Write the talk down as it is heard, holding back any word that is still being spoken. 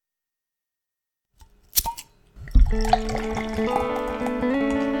Hello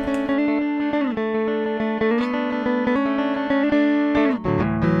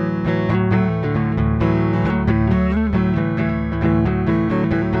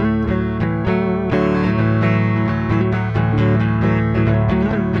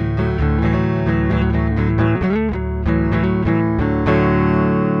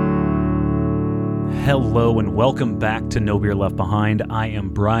and welcome back to No Beer Left Behind. I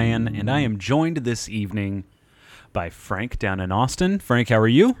am Brian, and I am joined this evening by Frank down in Austin. Frank, how are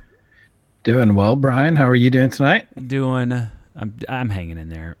you? Doing well, Brian. How are you doing tonight? I'm hanging in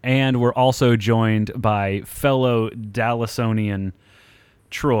there. And we're also joined by fellow Dallasonian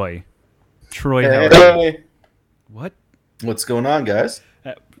Troy. Troy, how are you? What? What's going on, guys?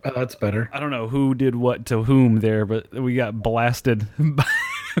 That's better. I don't know who did what to whom there, but we got blasted.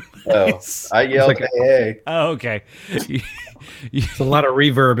 I yelled, hey. Oh, okay. It's a lot of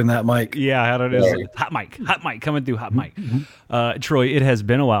reverb in that mic. Yeah, how it is. Hot mic, coming through hot mic. Troy, it has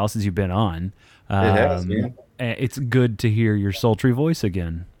been a while since you've been on. It has, man. It's good to hear your sultry voice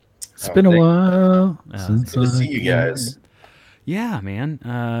again. It's been a while since good to see you guys. Yeah,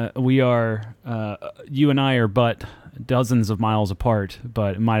 man. We are, you and I are but dozens of miles apart,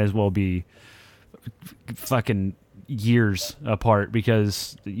 but it might as well be fucking years apart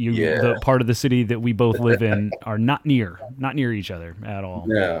because the part of the city that we both live in are not near each other at all.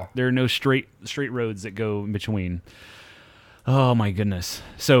 Yeah. There are no straight roads that go in between. Oh my goodness.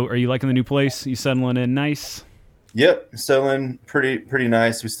 So are you liking the new place? You settling in nice? Yep, settling pretty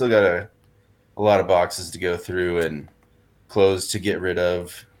nice. We still got a lot of boxes to go through and clothes to get rid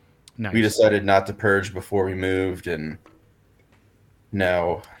of. Nice. We decided not to purge before we moved, and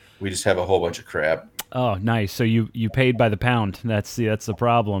now we just have a whole bunch of crap. Oh, nice. So you paid by the pound. That's the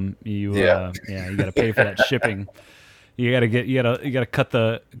problem. You got to pay for that shipping. You got to cut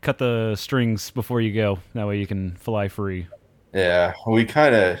the strings before you go. That way you can fly free. Yeah, we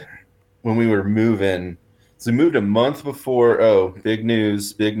kind of when we were moving. So we moved a month before. Oh, big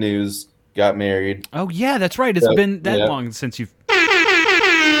news! Got married. Oh yeah, that's right. It's been that long since you've.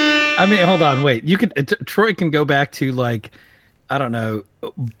 I mean, hold on, wait. You can Troy can go back to like, I don't know,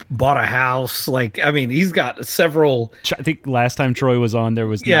 bought a house. Like, I mean, he's got several. I think last time Troy was on, there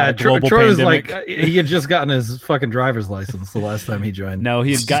was Troy pandemic. was like, he had just gotten his fucking driver's license the last time he joined. No,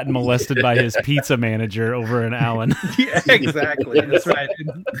 he had gotten molested by his pizza manager over in Allen. Yeah, exactly. That's right.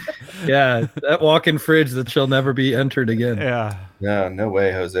 Yeah, that walk-in fridge that shall never be entered again. Yeah. No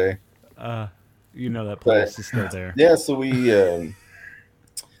way, Jose. You know that place is still there. Yeah, so we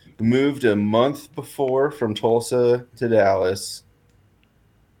moved a month before from Tulsa to Dallas,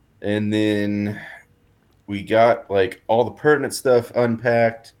 and then we got like all the pertinent stuff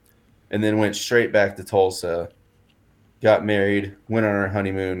unpacked, and then went straight back to Tulsa, got married, went on our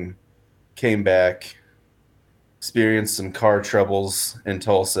honeymoon, came back, experienced some car troubles in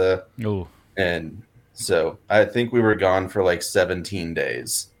Tulsa. Oh. And so I think we were gone for like 17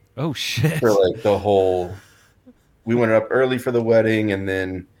 days. Oh shit. For like the whole, we went up early for the wedding, and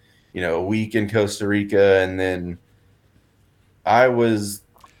then a week in Costa Rica, and then I was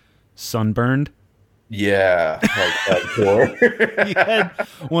sunburned. Yeah, like hardcore. You had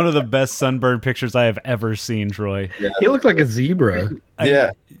one of the best sunburned pictures I have ever seen, Troy. Yeah. He looked like a zebra.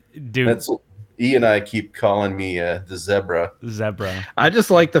 Yeah, dude. That's E and I keep calling me the zebra. Zebra. I just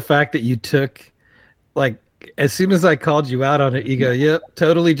like the fact that you took, like, as soon as I called you out on it, you go, yep,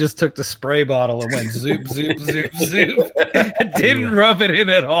 totally just took the spray bottle and went zoop, zoop, zoop, zoop. Didn't rub it in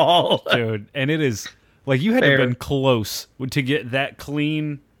at all. Dude, and it is, like, you had to have been close to get that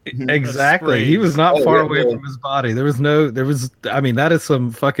clean. Exactly. He was not far away from his body. I mean, that is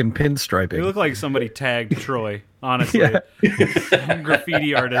some fucking pinstriping. It looked like somebody tagged Troy, honestly. Some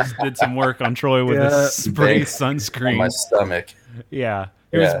graffiti artist did some work on Troy with a spray sunscreen. On my stomach. Yeah.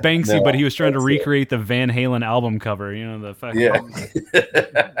 It was Banksy, but he was trying to recreate the Van Halen album cover. The fucking. Yeah.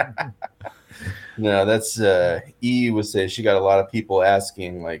 No, that's E would say she got a lot of people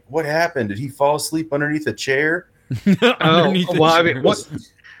asking, like, what happened? Did he fall asleep underneath a chair? I mean, what?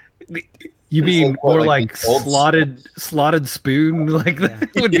 You mean like, more like slotted spoon? Like that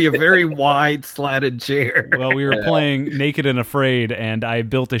would be a very wide slatted chair. Well, we were playing Naked and Afraid, and I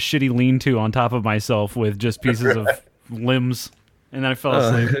built a shitty lean-to on top of myself with just pieces of limbs. And then I fell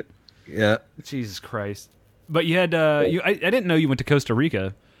asleep. Yeah. Jesus Christ. But you had I didn't know you went to Costa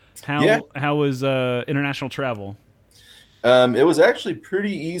Rica. How was international travel? It was actually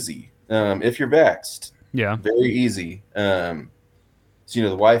pretty easy. If you're vaxxed. Yeah. Very easy. So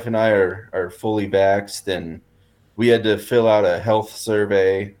the wife and I are fully vaxxed, and we had to fill out a health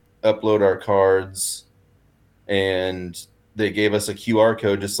survey, upload our cards, and they gave us a QR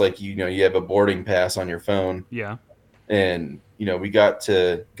code, just like you have a boarding pass on your phone. Yeah. And we got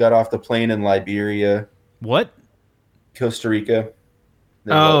off the plane in Liberia, What? Costa Rica.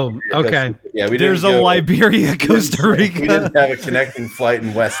 Oh, okay. Yeah, There's a Liberia, Costa Rica. We didn't have a connecting flight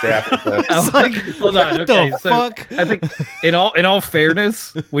in West Africa. It's like, Hold on. what Okay, the so fuck? I think in all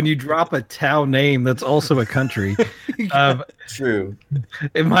fairness, when you drop a town name that's also a country, True.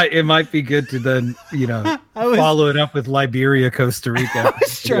 it might be good to then I was, follow it up with Liberia, Costa Rica. I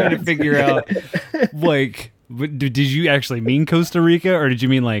was trying to figure out, like, did you actually mean Costa Rica, or did you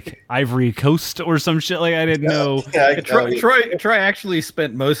mean like Ivory Coast or some shit? Like, I didn't know. Yeah, Troy actually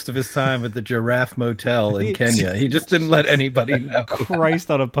spent most of his time at the Giraffe Motel in Kenya. He just didn't let anybody know.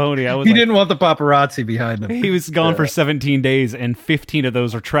 Christ on a pony. I was He like, didn't want the paparazzi behind him. he was gone for 17 days, and 15 of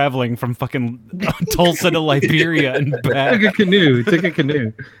those are traveling from fucking Tulsa to Liberia and back. Took a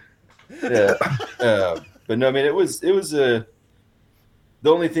canoe. Yeah. But no, I mean, it was the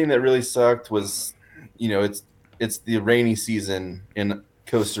only thing that really sucked was, it's the rainy season in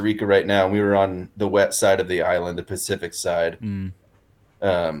Costa Rica right now. We were on the wet side of the island, the Pacific side.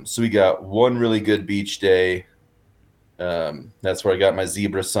 So we got one really good beach day. That's where I got my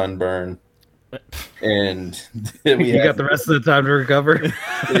zebra sunburn. And then You got the rest of the time to recover.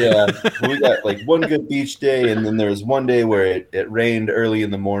 Yeah, we got like one good beach day, and then there was one day where it rained early in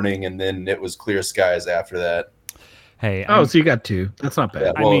the morning, and then it was clear skies after that. Hey, Oh, so you got two. That's not bad.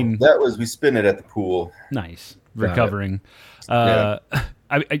 Yeah, I well, mean- we spent it at the pool. nice Got it. recovering. I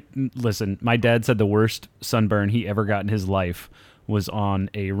listen. My dad said the worst sunburn he ever got in his life was on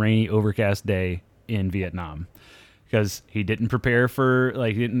a rainy, overcast day in Vietnam, because he didn't prepare for,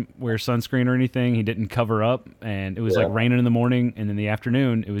 like, he didn't wear sunscreen or anything. He didn't cover up, and it was like raining in the morning, and in the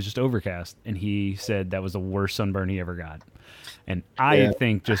afternoon it was just overcast. And he said that was the worst sunburn he ever got. And I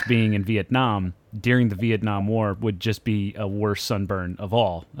think just being in Vietnam during the Vietnam War would just be a worse sunburn of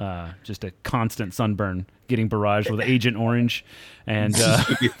all. Just a constant sunburn, getting barraged with Agent Orange and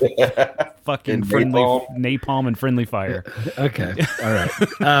fucking And friendly napalm. napalm and friendly fire. Okay. All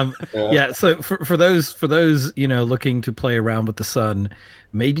right. Yeah. So for those looking to play around with the sun,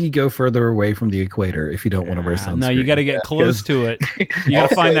 maybe go further away from the equator if you don't want to wear sunscreen. No, you got to get close to it. You got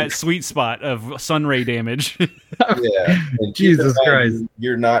to find that sweet spot of sun ray damage. Yeah. And keep Jesus in mind, Christ.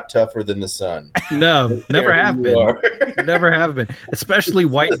 You're not tougher than the sun. No, never There have you been. are. Never have been. Especially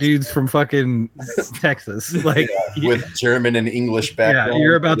white dudes from fucking Texas. Like, With German and English background. yeah,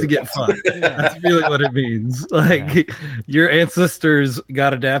 you're about to get fucked. That's really what it means. Like, your ancestors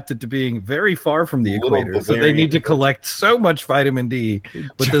got adapted to being very far from the Little equator, so they Bavarian. need to collect so much vitamin D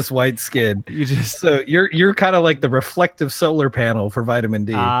with this white skin. You just So you're kind of like the reflective solar panel for vitamin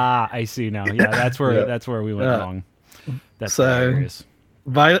D. I see now. Yeah, that's where Yeah. we went wrong. That's So- hilarious.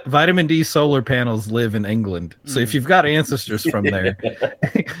 Vitamin D solar panels live in England. So if you've got ancestors from there,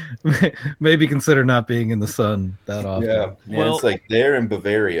 maybe consider not being in the sun that often. Yeah. Well- It's like they're in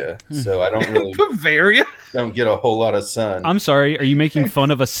Bavaria, so I don't really Bavaria? don't get a whole lot of sun. I'm sorry. Are you making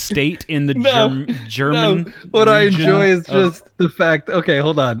fun of a state in the No, German? No, what I region enjoy is of- just the fact. Okay,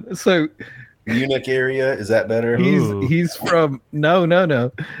 hold on. So Munich area, is that better? Ooh. he's from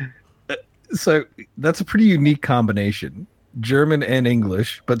no. So that's a pretty unique combination, German and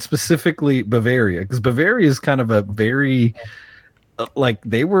English, but specifically Bavaria, because Bavaria is kind of a very like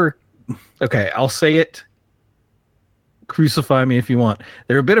they were. Okay, I'll say it. Crucify me if you want.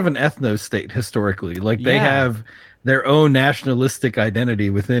 They're a bit of an ethno state historically. Like they Yeah. have their own nationalistic identity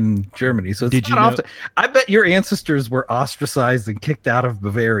within Germany. So it's Did you not know- often. I bet your ancestors were ostracized and kicked out of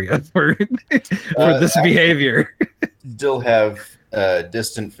Bavaria for this behavior. Still have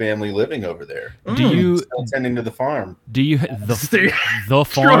distant family living over there. Do you Still tending to the farm. Troy the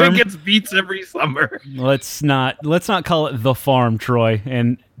farm? gets beats every summer. Let's not call it the farm, Troy,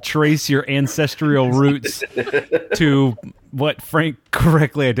 and trace your ancestral roots to what Frank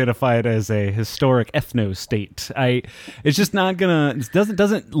correctly identified as a historic ethno state. It's just not gonna. It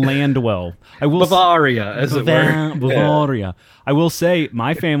doesn't land well. I will. Bavaria, as it were. Bavaria. I will say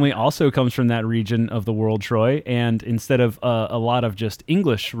my family also comes from that region of the world, Troy, and instead of a lot of just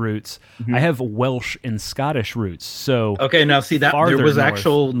English roots, I have Welsh and Scottish roots. So Okay, now see that Farther there was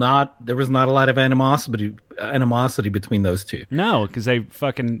north. there was not a lot of animosity between those two. no, because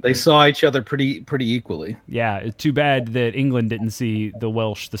They saw each other pretty equally. yeah. It's too bad that England didn't see the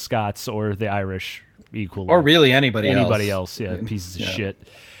Welsh, the Scots, or the Irish equally, Or really anybody else. Yeah, pieces of Yeah. shit.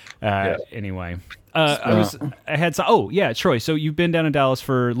 Anyway, I had some. Oh yeah, Troy. So you've been down in Dallas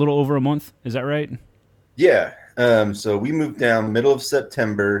for a little over a month. Is that right? Yeah. So we moved down middle of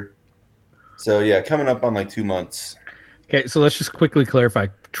September. So yeah, coming up on like 2 months. Okay, so let's just quickly clarify.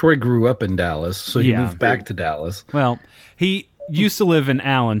 Troy grew up in Dallas, so he Yeah. moved back to Dallas. Well, he used to live in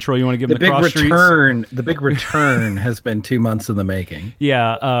Allen. Troy, you want to give him The the big cross streets? the big return has been 2 months in the making.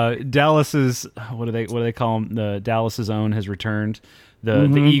 Yeah, Dallas's what do they call him? The Dallas's own has returned. The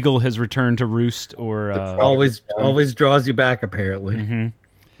eagle has returned to roost, or Always draws you back, apparently.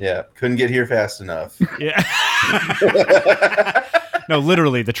 Yeah, couldn't get here fast enough. yeah. No,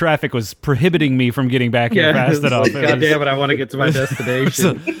 literally, the traffic was prohibiting me from getting back here fast enough. God damn it, I want to get to my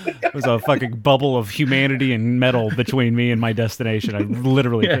destination. It was a fucking bubble of humanity and metal between me and my destination. I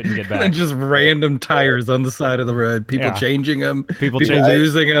literally couldn't get back. And just random tires on the side of the road. People Yeah. changing them. People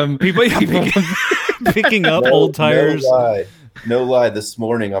losing them. People picking up old tires. No lie, this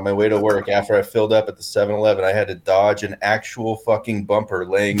morning on my way to work, after I filled up at the 7-Eleven, I had to dodge an actual fucking bumper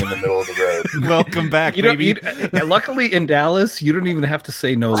laying in the middle of the road. Welcome back, You don't, baby. luckily in Dallas, you don't even have to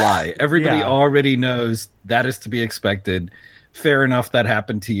say no lie. Everybody Yeah. already knows that is to be expected. Fair enough, that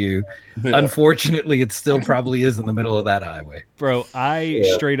happened to you. Unfortunately, it still probably is in the middle of that highway. Bro, I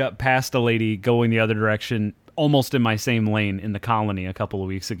straight up passed a lady going the other direction, almost in my same lane in the Colony a couple of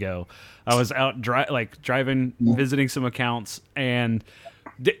weeks ago. I was out driving, visiting some accounts, and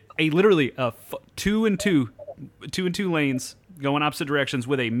literally two and two lanes going opposite directions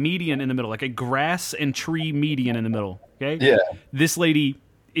with a median in the middle, like a grass and tree median in the middle. Okay. Yeah. This lady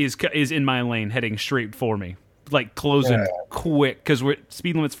is in my lane, heading straight for me, like closing quick because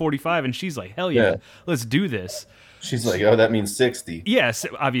speed limit's 45, and she's like, "Hell yeah, let's do this." She's like, oh, that means 60. Yes,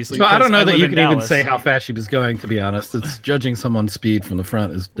 obviously. So I don't know because that live you in can even Dallas. say how fast she was going, to be honest. It's judging someone's speed from the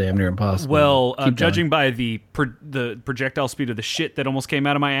front is damn near impossible. Well, Keep judging by the projectile speed of the shit that almost came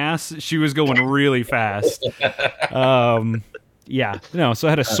out of my ass, she was going really fast. Yeah, no. So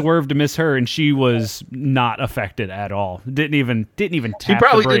I had to swerve to miss her, and she was not affected at all. Didn't even tap. She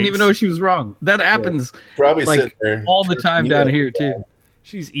probably the didn't even brakes. know she was wrong. That happens Probably like sitting there. all the time down here too.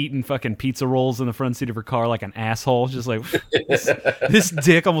 She's eating fucking pizza rolls in the front seat of her car like an asshole. Just like this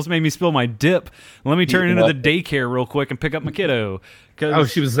dick almost made me spill my dip. Let me turn into the daycare real quick and pick up my kiddo. Oh,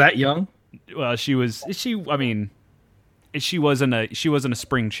 she was that young? Well, she wasn't a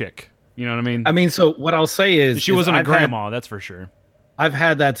spring chick. You know what I mean? I mean, so what I'll say is She wasn't a I've had- grandma, that's for sure. I've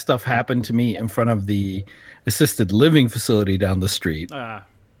had that stuff happen to me in front of the assisted living facility down the street,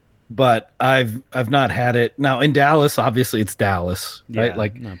 but I've not had it now in Dallas. Obviously, it's Dallas, right? Yeah,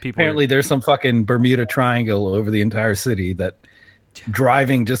 Like no, people apparently, there's some fucking Bermuda Triangle over the entire city that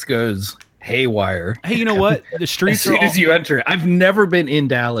driving just goes haywire. Hey, you know what? The As streets are soon all, as you enter, I've never been in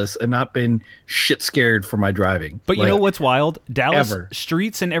Dallas and not been shit scared for my driving. but you Like, know what's wild? Dallas ever.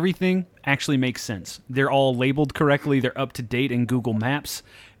 streets and everything actually makes sense. They're all labeled correctly. They're up to date in Google Maps.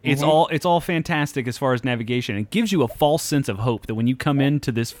 It's all fantastic as far as navigation. It gives you a false sense of hope that when you come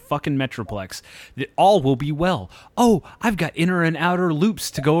into this fucking metroplex, that all will be well. Oh, I've got inner and outer loops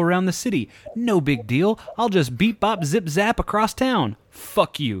to go around the city. No big deal. I'll just beep bop zip zap across town.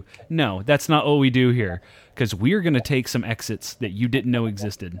 Fuck you. No, that's not what we do here. Because we're gonna take some exits that you didn't know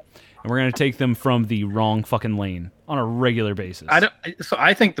existed, and we're gonna take them from the wrong fucking lane on a regular basis. So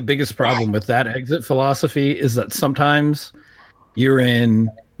I think the biggest problem with that exit philosophy is that sometimes you're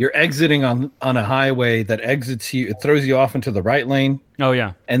exiting on a highway that exits you, it throws you off into the right lane, Oh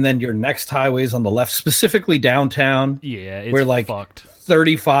yeah, and then your next highway is on the left, specifically downtown, yeah. It's We're like fucked.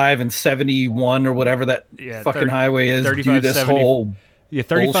 35 and 71 or whatever that Yeah, fucking 30 highway is. 35, Do this 70. whole Yeah,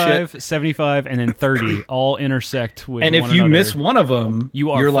 35, 75, and then 30 all intersect with and if one you another. miss one of them,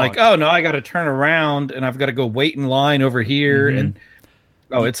 You're like, fucked. oh no, I got to turn around and I've got to go wait in line over here, and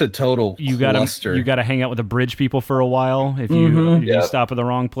it's a total you cluster. gotta hang out with the bridge people for a while if you Yeah. stop at the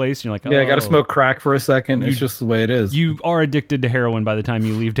wrong place. You're like, I got to oh. smoke crack for a second. It's just the way it is. You are addicted to heroin by the time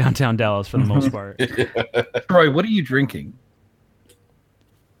you leave downtown Dallas for the most part. Troy, what are you drinking?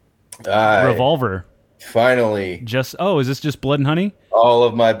 Revolver. Finally, Is this just blood and honey? all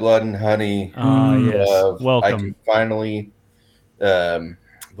of my blood and honey. Yes. I Welcome. can finally, the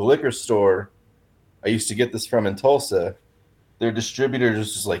liquor store I used to get this from in Tulsa, their distributor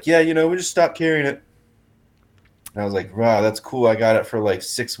was just like, yeah, we just stopped carrying it. And I was like, wow, that's cool. I got it for like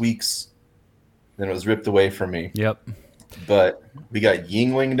 6 weeks. Then it was ripped away from me. Yep. But we got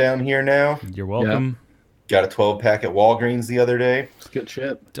Yingling down here now. You're welcome. Got a 12-pack at Walgreens the other day. It's good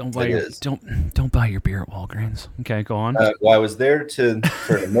shit. Don't buy It your is. don't buy your beer at Walgreens. Okay, go on. Well, I was there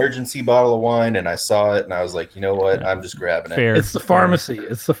for an emergency bottle of wine, and I saw it, and I was like, you know what? I'm just grabbing it. Fair. It's the pharmacy.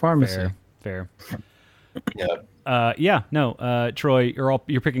 It's the pharmacy. Fair. Yeah. Troy,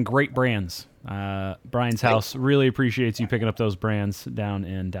 you're picking great brands. Brian's house really appreciates you picking up those brands down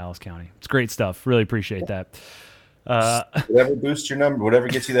in Dallas County. It's great stuff. Really appreciate that. Whatever boosts your number, whatever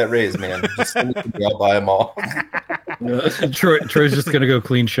gets you that raise, man. Just send it to me. I'll buy them all. Troy's just gonna go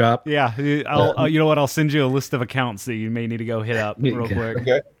clean shop. Yeah, you know what? I'll send you a list of accounts that you may need to go hit up real quick.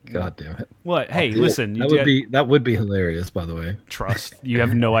 Okay. God damn it. What? Hey, listen, That would be hilarious, by the way. trust. You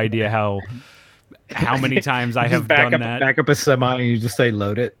have no idea how many times I have done that, Back up a semi and you just say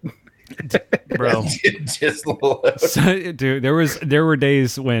load it. bro. Just load. So, dude, there were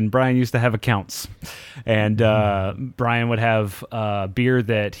days when Brian used to have accounts, and Brian would have beer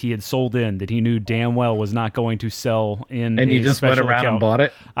that he had sold in that he knew damn well was not going to sell in. And a you just went special around account. and bought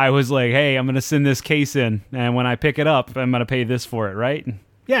it. I was like, hey, I'm going to send this case in, and when I pick it up, I'm going to pay this for it, right?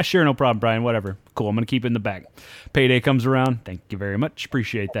 Yeah, sure, no problem, Brian. Whatever. Cool. I'm going to keep it in the bag. Payday comes around. Thank you very much.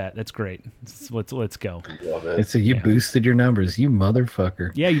 Appreciate that. That's great. Let's go. Love it. It's you boosted your numbers, you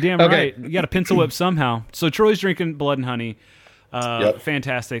motherfucker. Yeah, you damn Okay. right. You got to pencil whip somehow. So Troy's drinking Blood and Honey. Yep.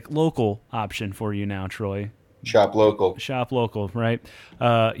 Fantastic local option for you now, Troy. Shop local. Shop local, right?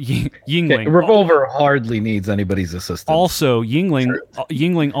 Yingling. Revolver hardly needs anybody's assistance. Also,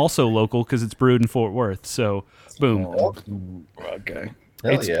 Yingling also local because it's brewed in Fort Worth. So, boom. Okay.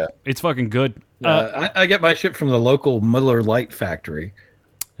 Hell yeah. It's fucking good. I get my shit from the local Miller Lite factory.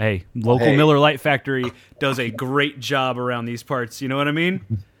 Hey, local Hey. Miller Lite factory does a great job around these parts. You know what I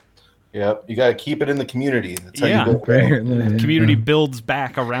mean? Yep. You got to keep it in the community. That's how Yeah. you build it. Community builds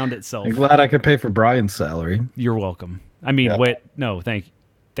back around itself. I'm glad I could pay for Brian's salary. You're welcome. I mean, Yeah. wait, no, thank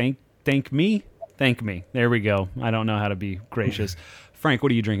me. Thank me. There we go. I don't know how to be gracious. Frank,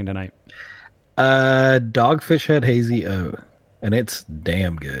 what are you drinking tonight? Dogfish Head Hazy O, and it's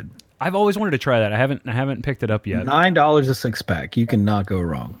damn good. I've always wanted to try that. I haven't picked it up yet. $9 a six pack. You cannot go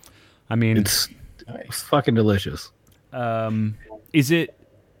wrong. I mean, It's Nice. fucking delicious. is it?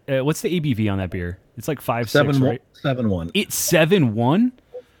 What's the ABV on that beer? It's like 5.6, right? 7-1. It's 7.1.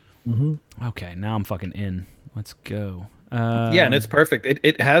 Mm-hmm. Okay, now I'm fucking in. Let's go. Yeah, and it's perfect.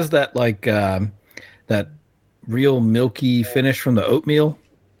 It has that like that real milky finish from the oatmeal.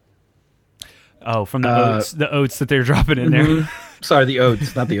 Oh, from the oats that they're dropping in there. Sorry, the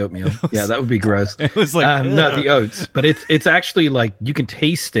oats, not the oatmeal. Yeah, that would be gross. It was like No, the oats, but it's actually like you can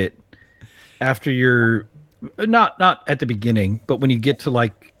taste it after you're not at the beginning, but when you get to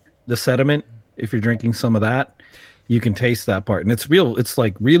like the sediment, if you're drinking some of that, you can taste that part, and it's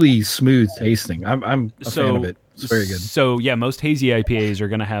like really smooth tasting. I'm a fan of it. It's very good. So yeah, most hazy IPAs are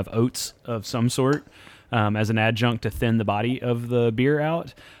going to have oats of some sort as an adjunct to thin the body of the beer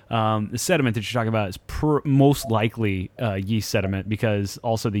out. The sediment that you're talking about is most likely yeast sediment, because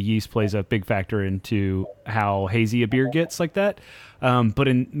also the yeast plays a big factor into how hazy a beer gets like that. But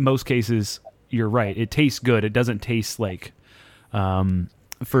in most cases, you're right. It tastes good. It doesn't taste like...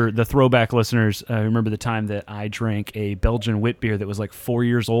 for the throwback listeners, remember the time that I drank a Belgian wit beer that was like 4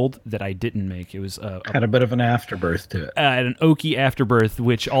 years old that I didn't make. It was Had a bit of an afterbirth to it. an oaky afterbirth,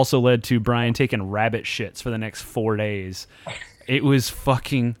 which also led to Brian taking rabbit shits for the next 4 days. It was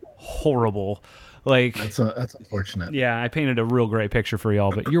fucking horrible. Like, That's unfortunate. yeah, I painted a real great picture for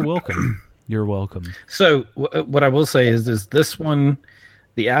y'all, but you're welcome. You're welcome. So what I will say is this one,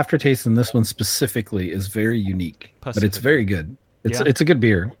 the aftertaste in this one specifically is very unique, but it's very good. Yeah. It's a good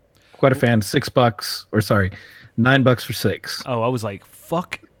beer. Quite a fan. $6 or sorry, $9 for six. Oh, I was like,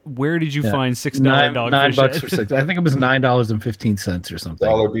 fuck. Where did you Yeah. find $6 $9 dogfish? for six. I think it was $9.15 or something.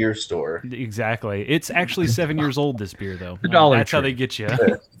 Dollar beer store. Exactly. It's actually 7 years old, this beer, though. The Dollar That's how Tree. they get you.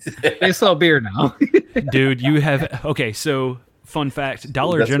 They sell beer now. Dude, you have... Okay, so fun fact,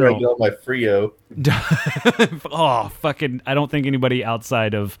 Dollar That's General... where I got my Frio. Oh, fucking... I don't think anybody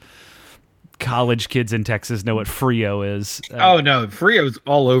outside of college kids in Texas know what Frio is. Oh, no. Frio's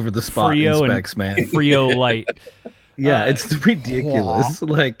all over the spot in Frio and- specs, man. Frio Light. Yeah, it's ridiculous.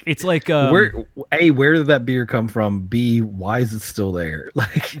 Like, It's like... where did that beer come from? B, why is it still there?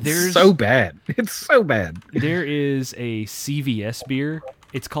 Like, There's- it's so bad. It's so bad. There is a CVS beer.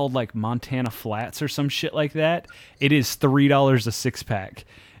 It's called like Montana Flats or some shit like that. It is $3 a six pack,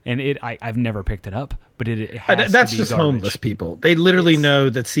 and I've never picked it up, but it has That's to be just garbage. homeless people. They literally know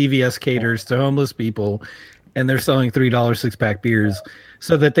that CVS caters to homeless people, and they're selling $3 six pack beers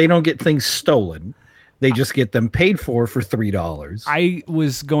so that they don't get things stolen. They just get them paid for $3. I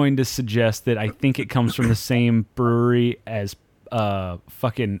was going to suggest that I think it comes from the same brewery as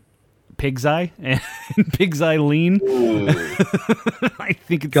fucking Pig's Eye and Pig's Eye Lean. Ooh. I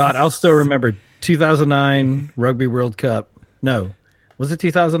think it's God, I'll still remember 2009 Rugby World Cup. No, was it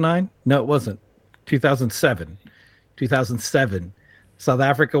 2009? No, it wasn't. 2007. 2007. South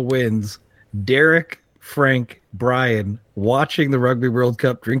Africa wins. Derek, Frank, Brian watching the Rugby World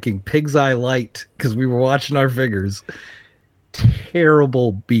Cup drinking Pig's Eye Light because we were watching our figures.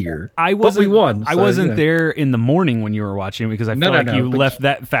 terrible beer. I But wasn't. we won. I so, wasn't you know. there in the morning when you were watching it because I feel like you but- left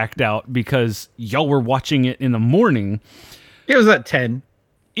that fact out because y'all were watching it in the morning. It was at 10.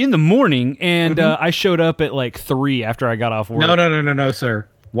 In the morning, and I showed up at like 3 after I got off work. No, sir.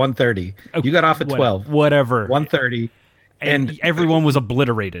 1:30. You got off at 12. Whatever. 1:30. And everyone was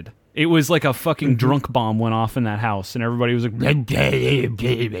obliterated. It was like a fucking drunk bomb went off in that house, and everybody was like,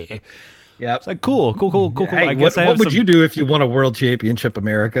 it's Yeah. like cool. Hey, I guess what would you do if you won a world championship,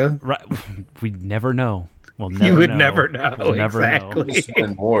 America? Right, we'd never know. We'll never You would know. never know. We'll never Exactly. Just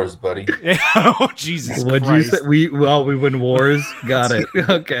win wars, buddy. know. Oh, Jesus What'd you Christ. say? We win wars. Got it.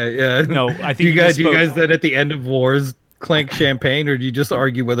 Okay, yeah. No, I think you guys misspoke. then at the end of wars clank champagne, or do you just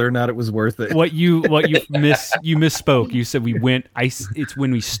argue whether or not it was worth it? You misspoke. You said we went. It's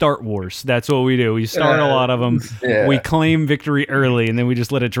when we start wars. That's what we do. We start a lot of them. Yeah. We claim victory early, and then we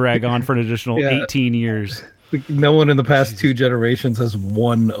just let it drag on for an additional Yeah. 18 years. No one in the past 2 generations has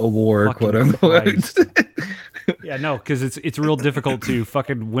won a war, Fucking quote unquote. Christ. Yeah, no, because it's real difficult to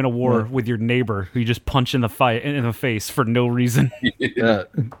fucking win a war with your neighbor who you just punch in the face for no reason. Yeah.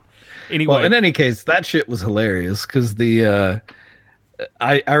 Anyway, Well, in any case, that shit was hilarious because I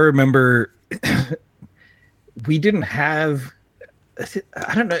remember we didn't have,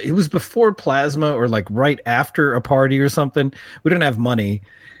 I don't know, it was before Plasma or like right after a party or something. We didn't have money.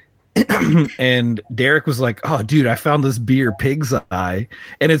 And Derek was like, "Oh, dude, I found this beer, Pig's Eye,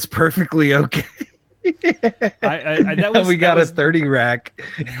 and it's perfectly okay." that was, we got a 30 rack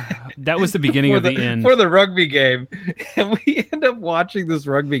that was the beginning of the end. for the rugby game, and we end up watching this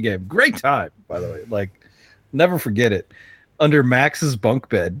rugby game. Great time, by the way. Like, never forget it. Under Max's bunk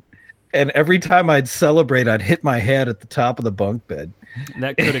bed, and every time I'd celebrate, I'd hit my head at the top of the bunk bed.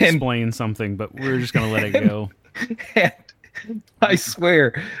 That could explain something, but we're just gonna let it go. And I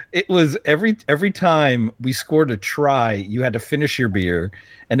swear, it was every time we scored a try, you had to finish your beer,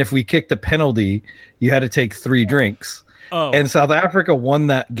 and if we kicked a penalty, you had to take 3 drinks. Oh, And South Africa won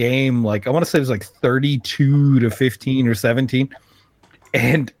that game, like I want to say it was like 32-15 or 17.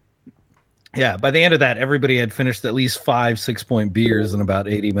 And yeah, by the end of that, everybody had finished at least 5 6-point beers in about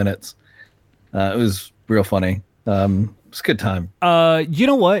 80 minutes. It was real funny. It's a good time. you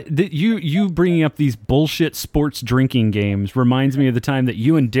know what? You bringing up these bullshit sports drinking games reminds me of the time that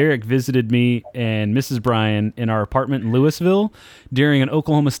you and Derek visited me and Mrs. Bryan in our apartment in Louisville during an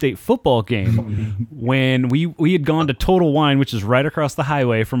Oklahoma State football game when we had gone to Total Wine, which is right across the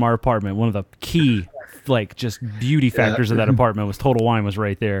highway from our apartment. One of the key, like, just beauty factors of that apartment was Total Wine was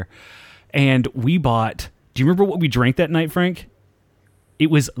right there. And we bought, do you remember what we drank that night, Frank?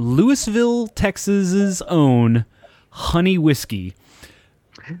 It was Louisville, Texas's own honey whiskey.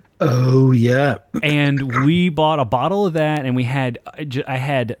 Oh yeah. And we bought a bottle of that, and I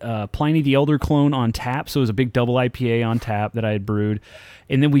had Pliny the Elder clone on tap, so it was a big double IPA on tap that I had brewed.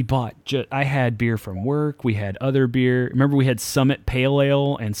 And then we bought, I had beer from work, we had other beer. Remember we had Summit Pale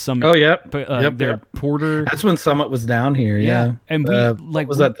Ale and Summit Oh yeah. their porter. That's when Summit was down here. Yeah. And we, what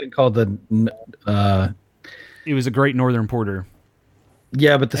was that thing called? It was a Great Northern Porter.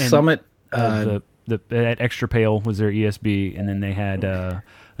 Yeah, but the And, Summit. That extra pale was their ESB, and then they had an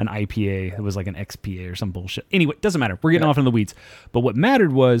IPA. It was like an XPA or some bullshit. Anyway, doesn't matter. We're getting off in the weeds. But what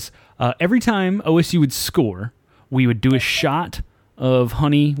mattered was every time OSU would score, we would do a shot of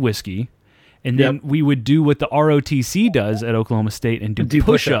honey whiskey, and then we would do what the ROTC does at Oklahoma State and do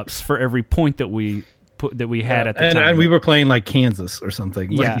push-ups for every point that we had at the time. And we were playing like Kansas or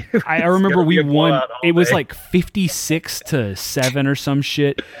something. Yeah, Like, I remember we won. It was day. like 56-7 or some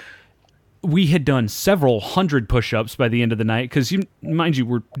shit. We had done several hundred push-ups by the end of the night because, mind you,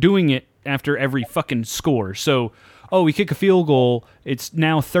 we're doing it after every fucking score. So, we kick a field goal. It's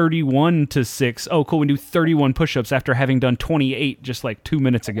now 31-6. Oh, cool. We do 31 push-ups after having done 28 just like 2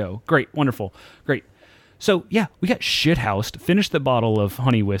 minutes ago. Great, wonderful, great. So yeah, we got shithoused. Finished the bottle of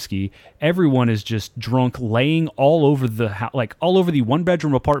honey whiskey. Everyone is just drunk, laying all over the house, like all over the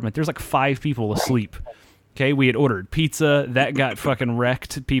 1-bedroom apartment. There's like 5 people asleep. Okay, we had ordered pizza. That got fucking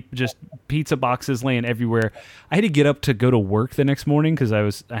wrecked. Just pizza boxes laying everywhere. I had to get up to go to work the next morning because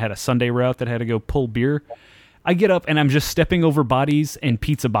I had a Sunday route that I had to go pull beer. I get up and I'm just stepping over bodies and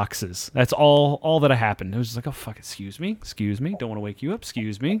pizza boxes. That's all that happened. It was just like, oh fuck, excuse me, don't want to wake you up,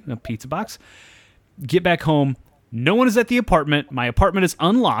 excuse me, a pizza box. Get back home. No one is at the apartment. My apartment is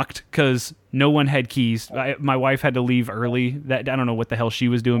unlocked because no one had keys. My wife had to leave early. I don't know what the hell she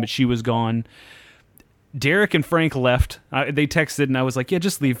was doing, but she was gone. Derek and Frank left. They texted, and I was like, yeah,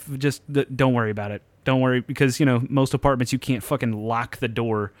 just leave. Just don't worry about it. Don't worry, because, most apartments, you can't fucking lock the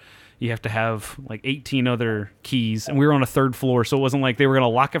door. You have to have like 18 other keys, and we were on a 3rd floor, so it wasn't like they were gonna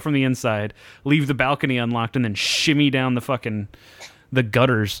lock it from the inside, leave the balcony unlocked, and then shimmy down the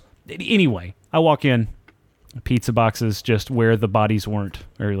gutters. Anyway, I walk in, pizza boxes just where the bodies weren't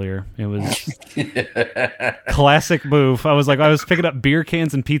earlier. It was classic move. I was picking up beer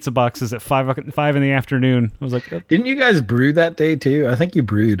cans and pizza boxes at 5 in the afternoon. I was like, didn't you guys brew that day too? I think you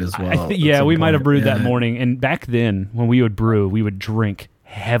brewed as well. Yeah, we might have brewed that morning. And back then, when we would brew, we would drink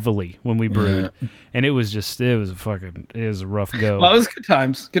heavily when we brewed, and it was a rough go. Well, it was good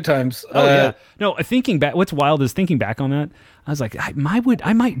times. Yeah. No, thinking back, what's wild is thinking back on that. I was like, I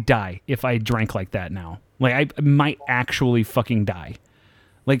might die if I drank like that now. Like, I might actually fucking die.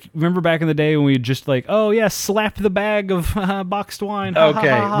 Like, remember back in the day when we just like, oh yeah, slap the bag of boxed wine. Okay,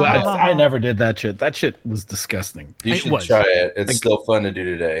 well, I never did that shit. That shit was disgusting. You should try it. It's still fun to do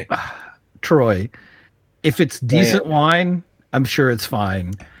today. Troy, if it's decent wine, I'm sure it's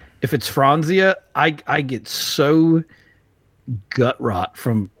fine. If it's Franzia, I get so gut rot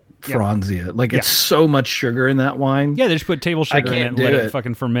from Franzia. Like, it's so much sugar in that wine. Yeah, they just put table sugar in it and let it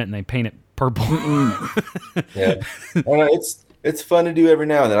fucking ferment, and they paint it purple. Yeah. Well, it's fun to do every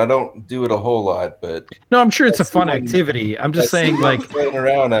now and then. I don't do it a whole lot, but no, I'm sure it's a fun activity. I'm just saying, like, playing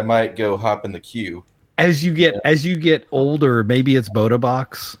around, I might go hop in the queue. As you get older, maybe it's Boda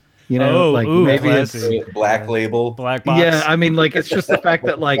Box. You know, maybe it's Black Label. Black Box. Yeah, I mean, like, it's just the fact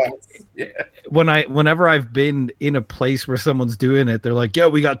that, like, whenever I've been in a place where someone's doing it, they're like, "Yo,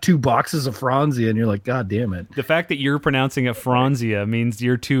 we got 2 boxes of Franzia," and you're like, "God damn it!" The fact that you're pronouncing it Franzia means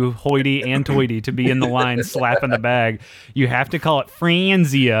you're too hoity-toity to be in the line slapping the bag. You have to call it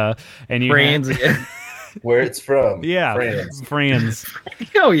Franzia, and you Franzia. Where it's from. Yeah, Franz.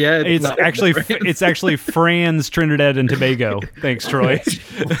 Oh yeah, it's actually Franz, Trinidad and Tobago. Thanks, Troy.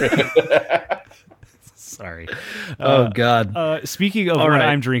 Sorry. Oh God. Speaking of what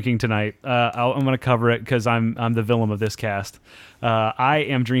I'm drinking tonight, I'm going to cover it because I'm the villain of this cast. I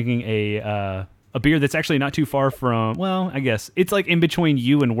am drinking a beer that's actually not too far from. Well, I guess it's like in between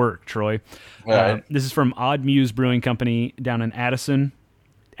you and work, Troy. Right. This is from Odd Muse Brewing Company down in Addison.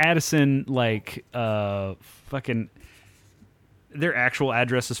 Like fucking their actual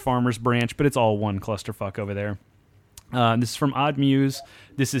address is Farmers Branch, but it's all one clusterfuck over there. This is from Odd Muse.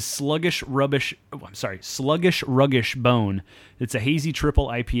 This is Sluggish Ruggish Bone. It's a hazy triple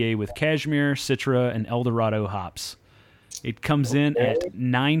IPA with cashmere, Citra, and Eldorado hops. It comes in at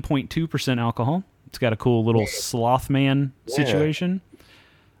 9.2% alcohol. It's got a cool little Slothman situation.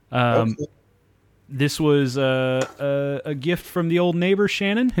 This was a gift from the old neighbor,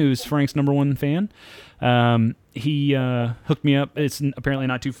 Shannon, who's Frank's #1 fan. He hooked me up. It's apparently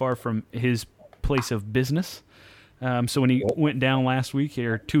not too far from his place of business. So when he went down last week,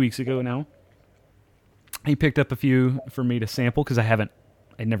 or 2 weeks ago now, he picked up a few for me to sample because I'd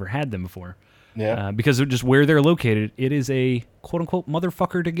never had them before. Yeah. Because of just where they're located, it is a quote-unquote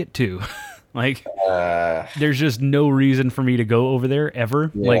motherfucker to get to. Like, there's just no reason for me to go over there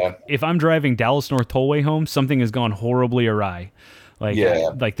ever. Yeah. Like, if I'm driving Dallas North Tollway home, something has gone horribly awry. Like,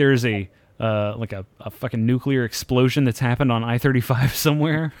 like there's a fucking nuclear explosion that's happened on I-35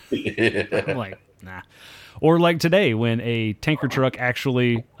 somewhere. I'm like, nah. Or like today when a tanker truck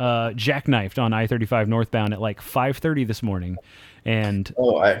actually jackknifed on I-35 northbound at like 5:30 this morning. And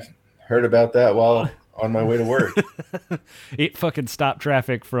I heard about that while on my way to work. It fucking stopped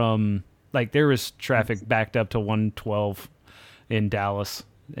traffic from... Like, there was traffic backed up to 112 in Dallas,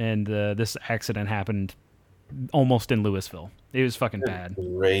 and this accident happened almost in Louisville. It was fucking bad.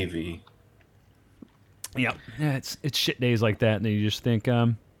 Gravy. Yeah, it's shit days like that, and you just think,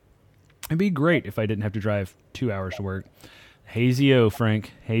 it'd be great if I didn't have to drive 2 hours to work. Hazy-O,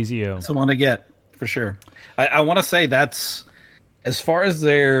 Frank. Hazy-O. That's the one to get, for sure. I want to say that's, as far as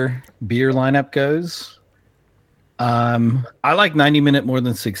their beer lineup goes, I like 90 Minute more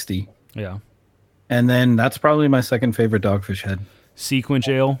than 60. Yeah. And then that's probably my second favorite Dogfish Head. Sequence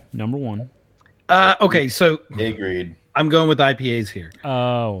Ale, #1. Okay, so Agreed. I'm going with IPAs here.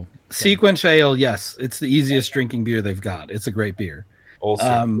 Oh. Okay. Sequence Ale, yes, it's the easiest drinking beer they've got. It's a great beer.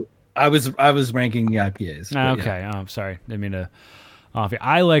 Also, I was ranking the IPAs. Okay, I'm sorry. Didn't mean to off you.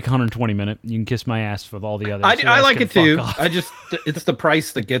 I like 120 Minute. You can kiss my ass with all the others. I like it too. It's the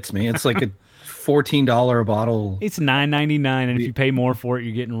price that gets me. It's like a $14 a bottle. It's $9.99, and if you pay more for it,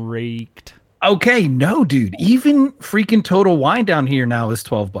 you're getting raked. Okay, no, dude. Even freaking Total Wine down here now is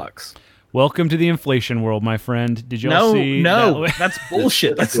 $12. Welcome to the inflation world, my friend. Did y'all see? No, that's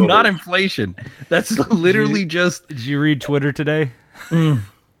bullshit. That's not inflation. That's literally just. Did you read Twitter today?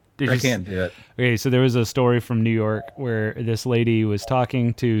 I can't do it. Okay, so there was a story from New York where this lady was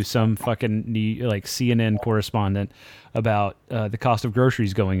talking to some fucking like CNN correspondent about the cost of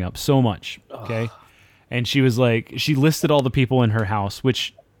groceries going up so much. Okay, and she was like, she listed all the people in her house,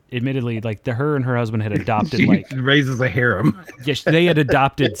 which admittedly, like her and her husband had adopted She like raises a harem. yes, they had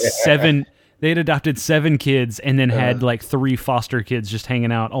adopted seven. They had adopted 7 kids and then had like 3 foster kids just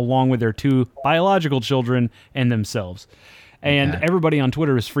hanging out along with their 2 biological children and themselves. And everybody on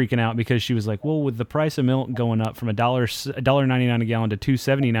Twitter was freaking out because she was like, well, with the price of milk going up from $1.99 a gallon to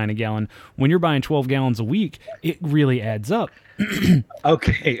 $2.79 a gallon, when you're buying 12 gallons a week, it really adds up.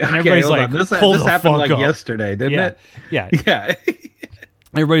 Okay. And everybody's like, this hold the happened fuck like up. yesterday, didn't it? Yeah. Yeah.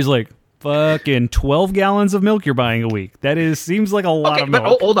 Everybody's like, fucking 12 gallons of milk you're buying a week. That seems like a lot of but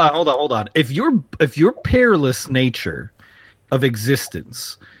milk. hold on. If your peerless nature of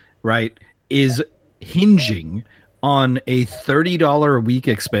existence, right, is hinging on a $30 a week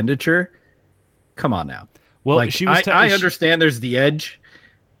expenditure, come on now. Well, like, she was I understand there's the edge,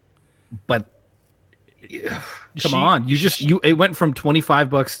 but come on, it went from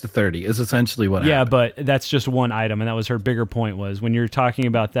 $25 to 30 is essentially what happened. But that's just one item, and that was her bigger point was when you're talking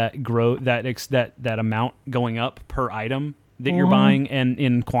about that that amount going up per item that you're buying and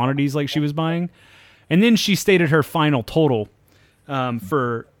in quantities like she was buying. And then she stated her final total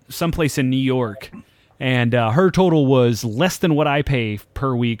for someplace in New York. And her total was less than what I pay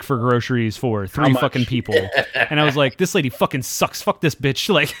per week for groceries for 3 fucking people. And I was like, this lady fucking sucks. Fuck this bitch.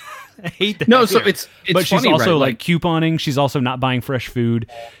 Like, I hate that. No, so it's but she's funny, also right? like couponing. She's also not buying fresh food.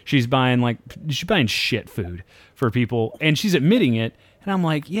 She's buying shit food for people. And she's admitting it. And I'm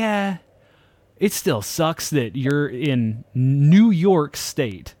like, yeah, it still sucks that you're in New York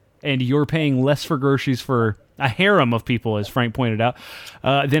State and you're paying less for groceries for a harem of people, as Frank pointed out,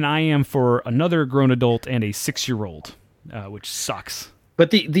 than I am for another grown adult and a 6-year-old, which sucks.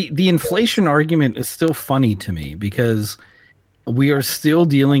 But the inflation argument is still funny to me because we are still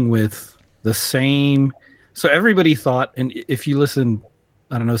dealing with the same. So everybody thought, and if you listen,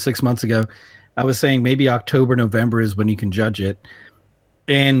 I don't know, 6 months ago, I was saying maybe October, November is when you can judge it.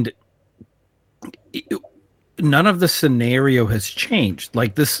 And none of the scenario has changed.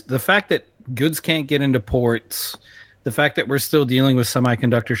 Like the fact that goods can't get into ports, the fact that we're still dealing with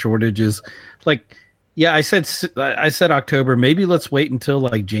semiconductor shortages, like, yeah, I said October, maybe let's wait until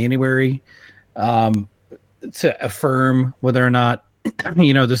like January to affirm whether or not,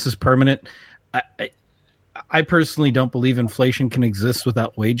 this is permanent. I personally don't believe inflation can exist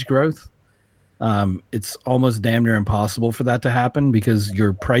without wage growth. It's almost damn near impossible for that to happen because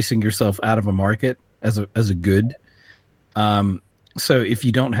you're pricing yourself out of a market as a good. So if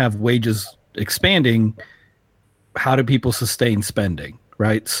you don't have wages expanding, how do people sustain spending,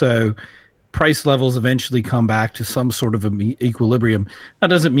 right? So price levels eventually come back to some sort of equilibrium. That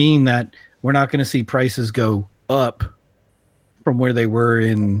doesn't mean that we're not going to see prices go up from where they were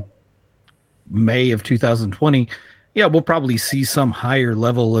in May of 2020. Yeah, we'll probably see some higher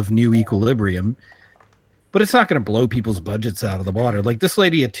level of new equilibrium, but it's not going to blow people's budgets out of the water. Like this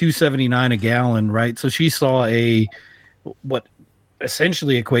lady at $2.79 a gallon, right? So she saw what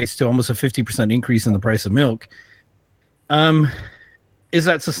essentially equates to almost a 50% increase in the price of milk. Is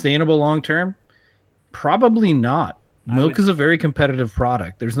that sustainable long term? Probably not. Milk is a very competitive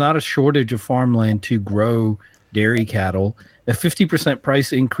product. There's not a shortage of farmland to grow dairy cattle. A 50%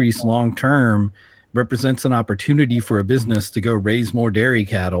 price increase long term represents an opportunity for a business to go raise more dairy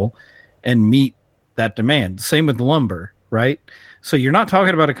cattle and meet that demand. Same with lumber, right? So you're not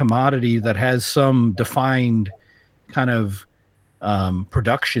talking about a commodity that has some defined kind of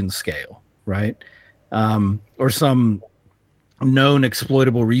production scale, right? Or some known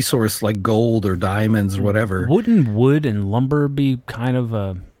exploitable resource like gold or diamonds or whatever. Wouldn't wood and lumber be kind of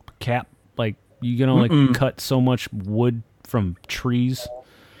a cap? Like you can only cut so much wood from trees?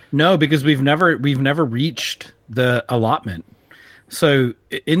 No, because we've never reached the allotment. So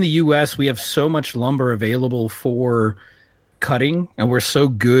in the US, we have so much lumber available for cutting, and we're so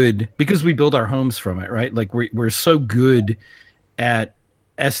good because we build our homes from it, right? Like we're so good at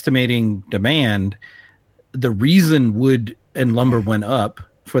estimating demand. The reason wood and lumber went up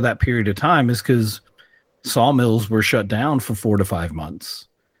for that period of time is because sawmills were shut down for 4 to 5 months.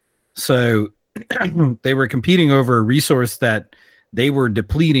 So they were competing over a resource that they were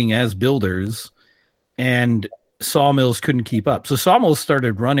depleting as builders, and sawmills couldn't keep up. So sawmills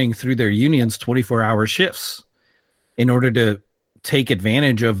started running through their unions 24-hour shifts in order to take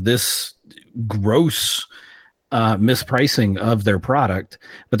advantage of this gross mispricing of their product.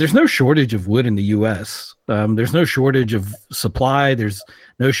 But there's no shortage of wood in the U.S. There's no shortage of supply. There's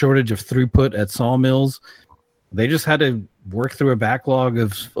no shortage of throughput at sawmills. they just had to work through a backlog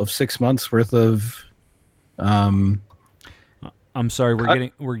of 6 months worth of. I'm sorry,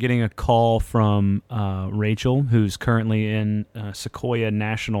 we're getting a call from Rachel, who's currently in Sequoia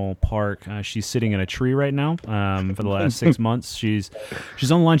National Park. She's sitting in a tree right now for the last 6 months. She's on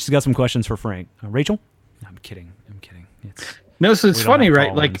the line. She's got some questions for Frank. Rachel? I'm kidding. No, so it's funny,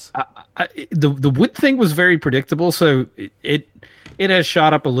 right? Like the wood thing was very predictable. So it has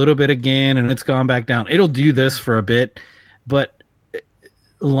shot up a little bit again, and it's gone back down. It'll do this for a bit, but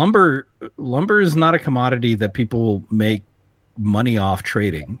lumber is not a commodity that people make money off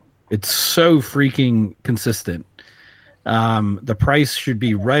trading. It's so freaking consistent. The price should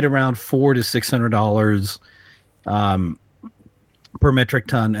be right around $400 to $600 per metric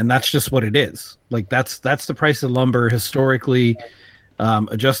ton, and that's just what it is. Like that's the price of lumber historically,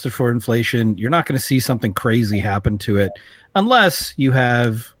 adjusted for inflation. You're not going to see something crazy happen to it unless you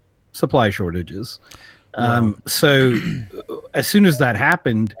have supply shortages. So as soon as that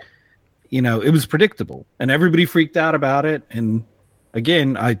happened, it was predictable and everybody freaked out about it. And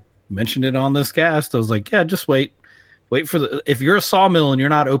again, I mentioned it on this cast. I was like, yeah, just wait for if you're a sawmill and you're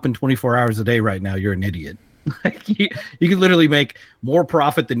not open 24 hours a day right now, you're an idiot. Like you can literally make more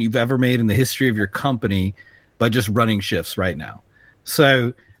profit than you've ever made in the history of your company by just running shifts right now.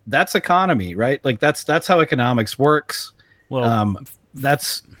 So that's economy, right? Like that's how economics works. Well,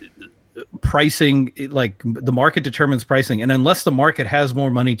 that's pricing. Like the market determines pricing, and unless the market has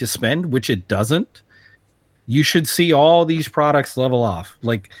more money to spend, which it doesn't, you should see all these products level off.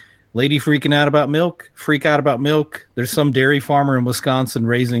 Like lady freaking out about milk, freak out about milk. There's some dairy farmer in Wisconsin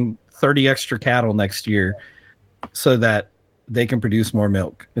raising 30 extra cattle next year so that they can produce more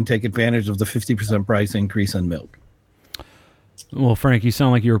milk and take advantage of the 50% price increase in milk. Well, Frank, you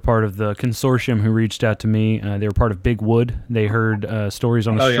sound like you were part of the consortium who reached out to me. They were part of Big Wood. They heard stories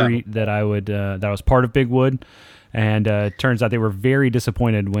on the street that I was part of Big Wood, and it turns out they were very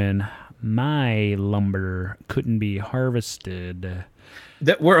disappointed when my lumber couldn't be harvested.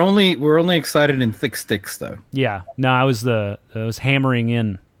 That we're only excited in thick sticks, though. Yeah, no, I was hammering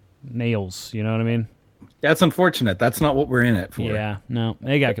in nails. You know what I mean? That's unfortunate. That's not what we're in it for. Yeah, no,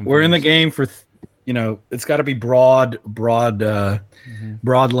 they got confused. We're in the game for. It's got to be broad lumber.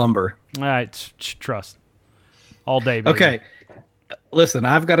 All right, trust. All day, baby. Okay. Listen,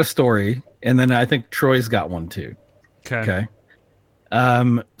 I've got a story, and then I think Troy's got one too. Okay.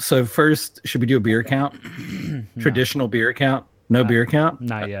 So first, should we do a beer count? Traditional beer count? No beer count?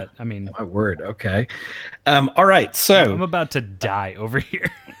 Not yet. I mean, my word. Okay. All right. So I'm about to die over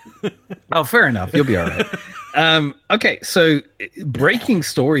here. Oh, fair enough. You'll be all right. Okay. So breaking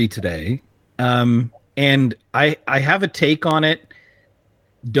story today. And I have a take on it.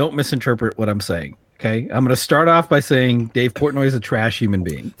 Don't misinterpret what I'm saying. Okay. I'm going to start off by saying Dave Portnoy is a trash human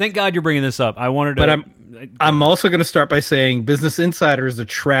being. Thank God you're bringing this up. I wanted to, but I'm also going to start by saying Business Insider is a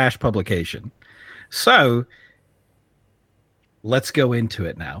trash publication. So let's go into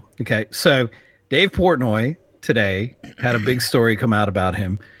it now. Okay. So Dave Portnoy today had a big story come out about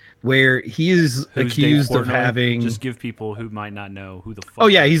him where he is accused of having. Just give people who might not know who the fuck. Oh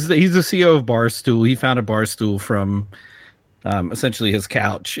yeah, he's the CEO of Barstool. He founded Barstool from essentially his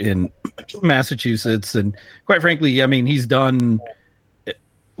couch in Massachusetts, and quite frankly, I mean, he's done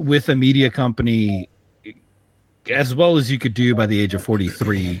with a media company as well as you could do by the age of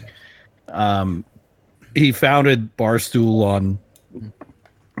 43. He founded Barstool on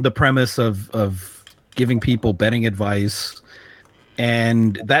the premise of giving people betting advice.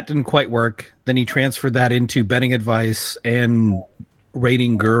 And that didn't quite work. Then he transferred that into betting advice and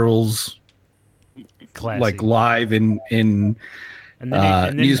rating girls, like live in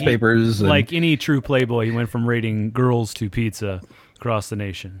newspapers. Like any true playboy, he went from rating girls to pizza across the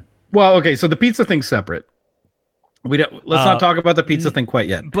nation. Well, okay, so the pizza thing's separate. Let's not talk about the pizza thing quite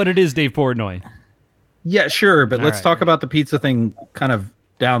yet. But it is Dave Portnoy. Yeah, sure, but let's talk about the pizza thing kind of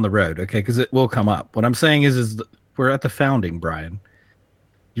down the road, okay? Because it will come up. What I'm saying is we're at the founding, Brian.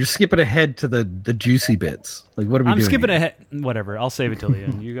 You're skipping ahead to the juicy bits. Like, what are we doing? I'm skipping ahead. Whatever. I'll save it till the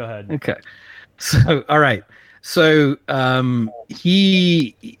end. You go ahead. Okay. So, all right. So,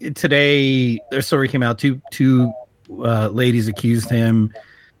 today, their story came out. Two ladies accused him.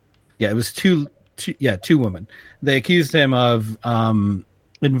 Yeah, it was two women. They accused him of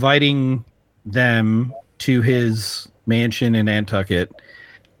inviting them to his mansion in Nantucket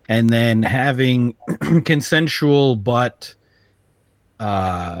and then having consensual but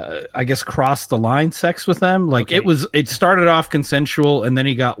I guess cross the line sex with them. Like it started off consensual and then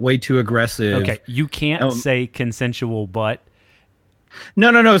he got way too aggressive. Okay, you can't say consensual but.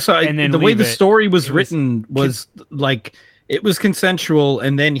 No. So the way the story was written was like it was consensual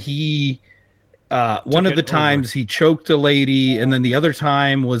and then he one of it the over. times he choked a lady, and then the other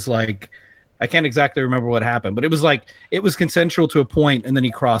time was like, I can't exactly remember what happened, but it was consensual to a point, and then he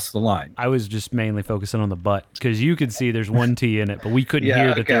crossed the line. I was just mainly focusing on the butt because you could see there's one T in it, but we couldn't Yeah, hear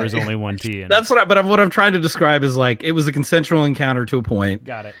that there okay. was only one T in That's it. what I'm trying to describe is like it was a consensual encounter to a point,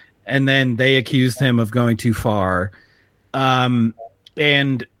 Got it. and then they accused him of going too far. And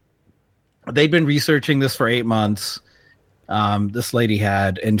they'd been researching this for 8 months. This lady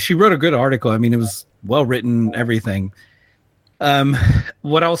had, and she wrote a good article. I mean, it was well written, everything.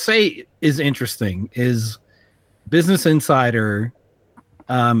 What I'll say is interesting is Business Insider.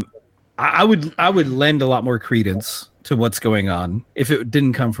 I would lend a lot more credence to what's going on if it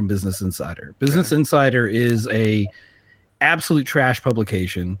didn't come from Business Insider. Business Insider is a absolute trash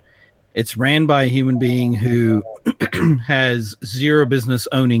publication. It's ran by a human being who has zero business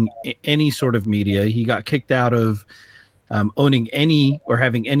owning any sort of media. He got kicked out of owning any or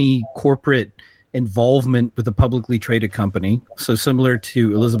having any corporate involvement with a publicly traded company. So similar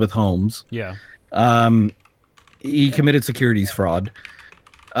to Elizabeth Holmes. Yeah. He committed securities fraud.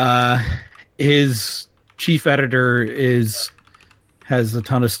 His chief editor has a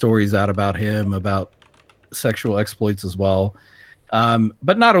ton of stories out about him, about sexual exploits as well.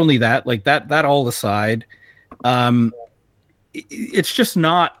 But not only that, like that all aside, it's just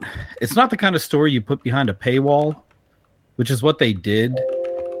not the kind of story you put behind a paywall, which is what they did.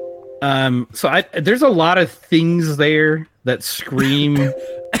 So there's a lot of things there that scream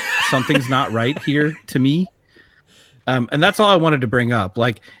something's not right here to me. And that's all I wanted to bring up.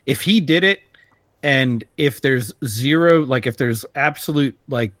 Like, if he did it, and if there's zero, like if there's absolute,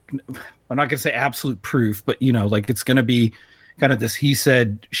 like, I'm not gonna say absolute proof, but like it's gonna be kind of this he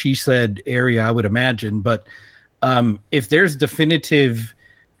said, she said area, I would imagine. But if there's definitive,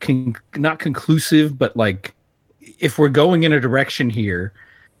 not conclusive, but like if we're going in a direction here,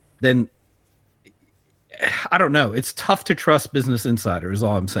 then I don't know. It's tough to trust Business Insider is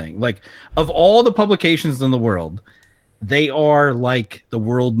all I'm saying. Like, of all the publications in the world, they are like the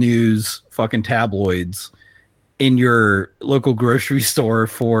world news fucking tabloids in your local grocery store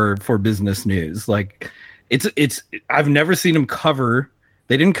for business news. Like, it's I've never seen them cover.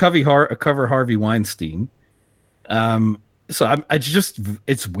 They didn't cover Harvey Weinstein. So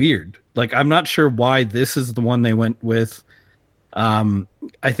it's weird. Like, I'm not sure why this is the one they went with.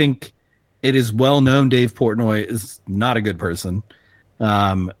 I think it is well known Dave Portnoy is not a good person.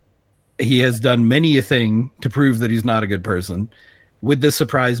 He has done many a thing to prove that he's not a good person. Would this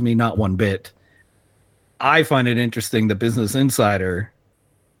surprise me? Not one bit. I find it interesting that Business Insider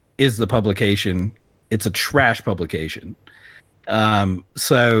is the publication. It's a trash publication.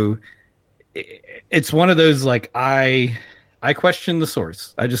 So it's one of those, like, I question the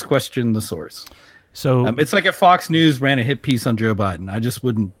source. I just question the source. So it's like if Fox News ran a hit piece on Joe Biden. I just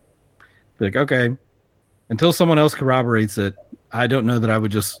wouldn't be like, okay, until someone else corroborates it, I don't know that I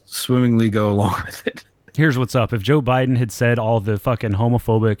would just swimmingly go along with it. here's what's up. If Joe Biden had said all the fucking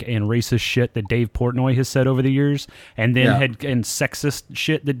homophobic and racist shit that Dave Portnoy has said over the years, and then and sexist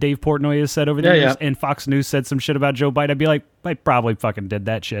shit that Dave Portnoy has said over the years, and Fox News said some shit about Joe Biden, I'd be like, I probably fucking did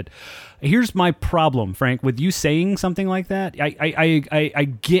that shit. Here's my problem, Frank, with you saying something like that. I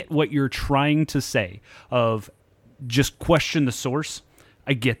get what you're trying to say of just question the source.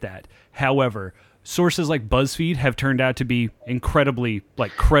 I get that. However, sources like BuzzFeed have turned out to be incredibly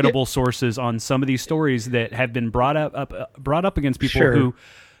credible sources on some of these stories that have been brought up against people who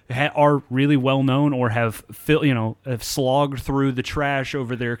are really well known or have slogged through the trash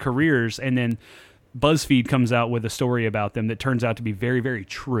over their careers, and then BuzzFeed comes out with a story about them that turns out to be very, very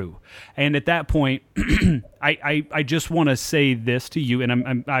true. And at that point, I just want to say this to you,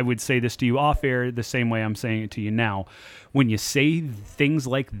 and I would say this to you off air the same way I'm saying it to you now. When you say things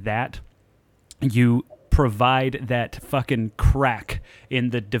like that, you provide that fucking crack in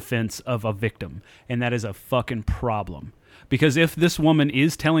the defense of a victim, and that is a fucking problem. Because if this woman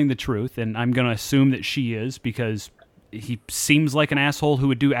is telling the truth, and I'm going to assume that she is, because he seems like an asshole who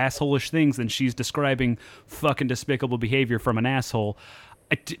would do asshole-ish things, and she's describing fucking despicable behavior from an asshole,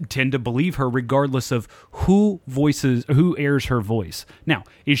 I tend to believe her regardless of who airs her voice. Now,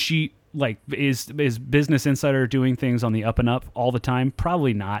 is she... is Business Insider doing things on the up and up all the time?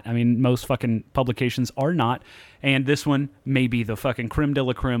 Probably not. I mean, most fucking publications are not. And this one may be the fucking creme de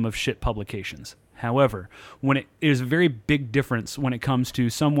la creme of shit publications. However, when it is a very big difference when it comes to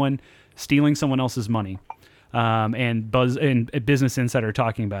someone stealing someone else's money, and Business Insider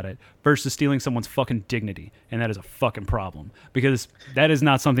talking about it, versus stealing someone's fucking dignity. And that is a fucking problem. Because that is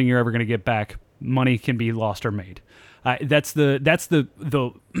not something you're ever going to get back. Money can be lost or made. That's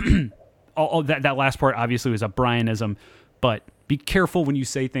the all that last part obviously was a Brianism, but be careful when you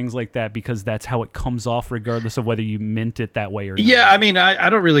say things like that, because that's how it comes off, regardless of whether you meant it that way or not. Yeah, I mean, I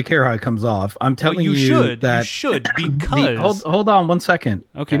don't really care how it comes off. I'm telling you should. that You should, because hold on 1 second.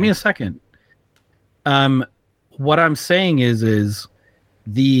 Okay. Give me a second. What I'm saying is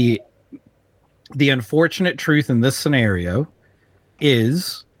the unfortunate truth in this scenario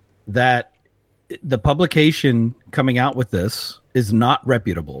is that the publication coming out with this is not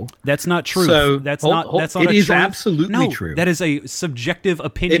reputable. That's not true. So that's not it is truth. absolutely No, true. that is a subjective It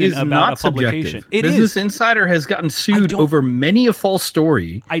opinion is about not a publication. subjective. It Business is. Insider has gotten sued don't- over many a false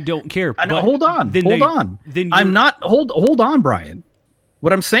story. I don't care. I know, but hold on. then Hold they- on. Then I'm you're- not hold on, Brian.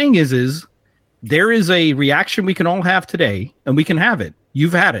 What I'm saying is there is a reaction we can all have today, and we can have it.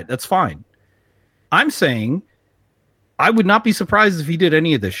 You've had it. That's fine. I'm saying I would not be surprised if he did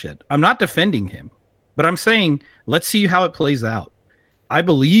any of this shit. I'm not defending him, but I'm saying let's see how it plays out. I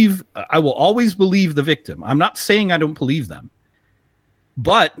will always believe the victim. I'm not saying I don't believe them,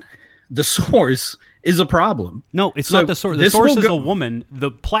 but the source is a problem. No, it's So not the source. The this source will is go- a woman. The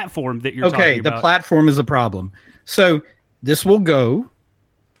platform that you're Okay, talking the about. platform is a problem. So this will go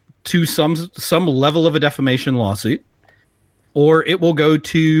to some level of a defamation lawsuit, or it will go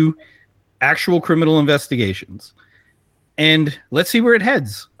to actual criminal investigations. And let's see where it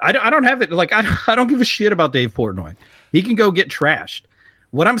heads. I don't have it. Like, I don't give a shit about Dave Portnoy. He can go get trashed.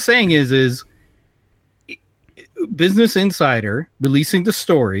 What I'm saying is Business Insider releasing the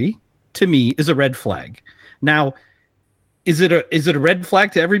story to me is a red flag. Now, is it a red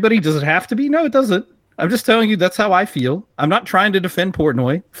flag to everybody? Does it have to be? No, it doesn't. I'm just telling you that's how I feel. I'm not trying to defend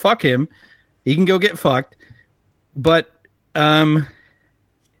Portnoy. Fuck him. He can go get fucked. But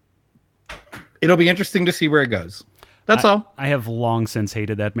it'll be interesting to see where it goes. That's all. I have long since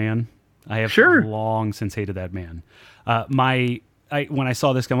hated that man. I have Sure. long since hated that man. When I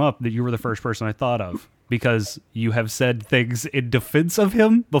saw this come up, that you were the first person I thought of, because you have said things in defense of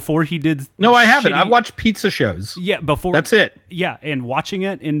him before he did. No, I haven't. shitty- I've watched pizza shows. Yeah, before. That's it. Yeah, and watching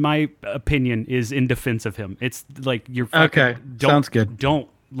it, in my opinion, is in defense of him. It's like you're fucking, Okay, Don't, sounds good. Don't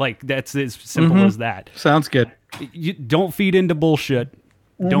like that's as simple as that. Sounds good. You don't feed into bullshit.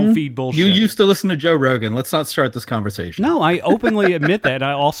 Don't feed bullshit. You used to listen to Joe Rogan. Let's not start this conversation. No, I openly admit that.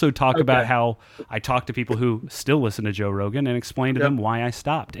 I also talk about how I talk to people who still listen to Joe Rogan and explain to them why I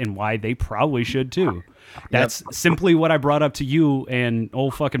stopped and why they probably should too. That's simply what I brought up to you and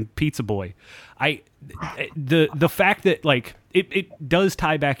old fucking Pizza Boy. The fact that like it does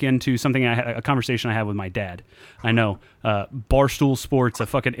tie back into something a conversation I had with my dad. I know Barstool Sports, a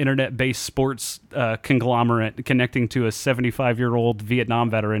fucking internet-based sports conglomerate connecting to a 75-year-old Vietnam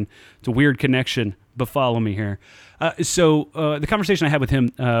veteran. It's a weird connection, but follow me here. So the conversation I had with him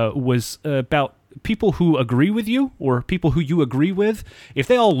was about people who agree with you or people who you agree with. If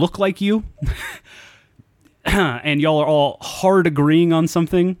they all look like you and y'all are all hard agreeing on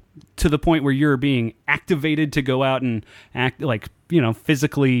something to the point where you're being activated to go out and act like,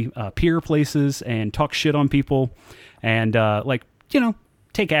 physically peer places and talk shit on people and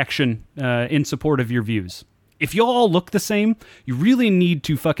take action in support of your views. If y'all all look the same, you really need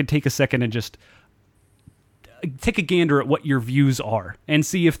to fucking take a second and just take a gander at what your views are and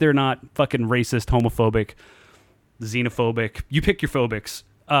see if they're not fucking racist, homophobic, xenophobic. You pick your phobics.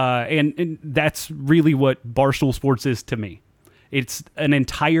 And that's really what Barstool Sports is to me. It's an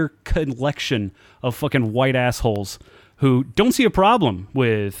entire collection of fucking white assholes who don't see a problem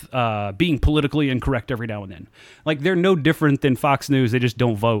with being politically incorrect every now and then. Like, they're no different than Fox News. They just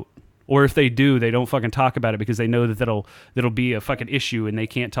don't vote. Or if they do, they don't fucking talk about it because they know that that'll be a fucking issue and they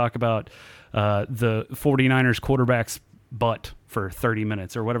can't talk about the 49ers quarterback's butt for 30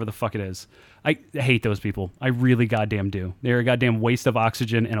 minutes or whatever the fuck it is. I hate those people. I really goddamn do. They're a goddamn waste of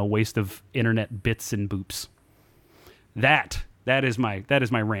oxygen and a waste of internet bits and boops. That is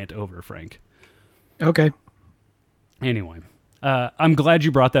my rant over, Frank. Okay. Anyway, I'm glad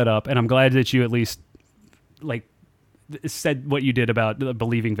you brought that up, and I'm glad that you at least said what you did about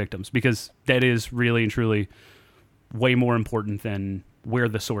believing victims, because that is really and truly way more important than where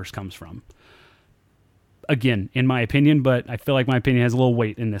the source comes from. Again, in my opinion, but I feel like my opinion has a little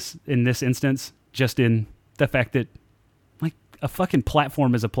weight in this instance, just in the fact that like a fucking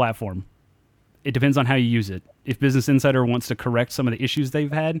platform is a platform. It depends on how you use it. If Business Insider wants to correct some of the issues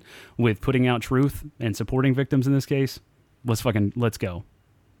they've had with putting out truth and supporting victims in this case, let's go.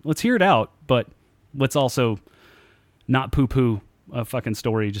 Let's hear it out, but let's also not poo-poo a fucking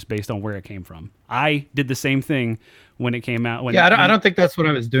story just based on where it came from. I did the same thing when it came out. I don't think that's what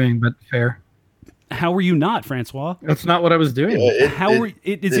I was doing, but fair. How were you not, Francois? That's not what I was doing.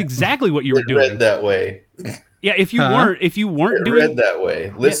 It's exactly what you were doing. Read that way. Yeah, if you Huh? weren't It doing read that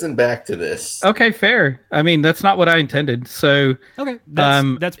way. Listen back to this. Okay, fair. I mean, that's not what I intended. So, okay,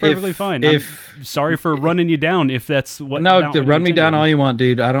 that's perfectly fine. I'm sorry for running you down if that's what. no, not what you run me down intended. all you want,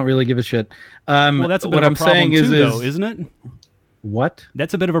 dude. I don't really give a shit. Well, that's a bit what of a I'm problem saying too, is though, isn't it? what?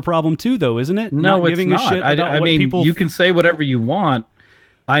 That's a bit of a problem too, though, isn't it? No, not it's giving not. a shit I about what mean, people. you can say whatever you want.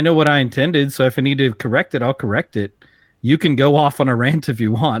 I know what I intended, so if I need to correct it, I'll correct it. You can go off on a rant if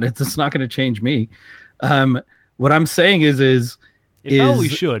you want. It's not going to change me. What I'm saying is it probably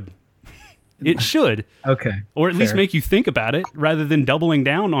should. It should, okay, or at least fair. make you think about it rather than doubling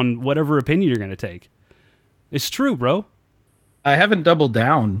down on whatever opinion you're going to take. It's true, bro. I haven't doubled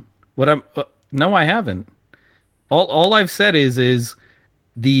down. No, I haven't. All I've said is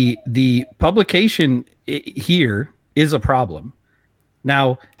the publication here is a problem.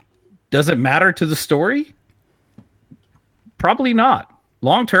 Now, does it matter to the story? Probably not.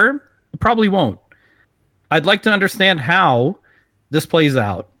 Long term, it probably won't. I'd like to understand how this plays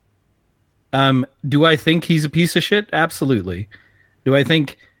out. Do I think he's a piece of shit? Absolutely. Do I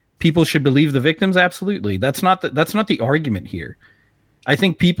think people should believe the victims? Absolutely. That's not the argument here. I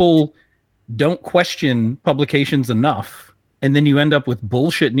think people don't question publications enough, and then you end up with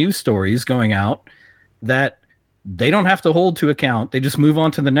bullshit news stories going out that they don't have to hold to account. They just move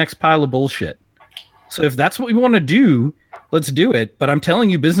on to the next pile of bullshit. So if that's what we want to do, let's do it. But I'm telling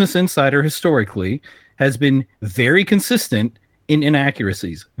you, Business Insider historically has been very consistent in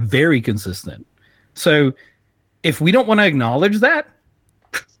inaccuracies, very consistent. So if we don't want to acknowledge that,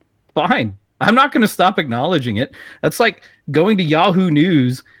 fine. I'm not going to stop acknowledging it. That's like going to Yahoo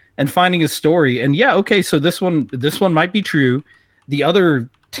News and finding a story. And yeah, okay, so this one might be true. The other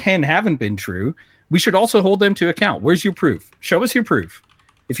 10 haven't been true. We should also hold them to account. Where's your proof? Show us your proof.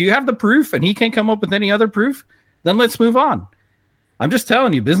 If you have the proof and he can't come up with any other proof, then let's move on. I'm just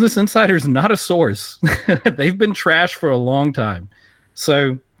telling you, Business Insider is not a source. They've been trash for a long time.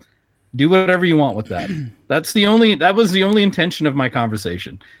 So do whatever you want with that. That was the only intention of my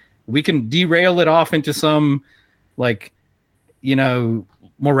conversation. We can derail it off into some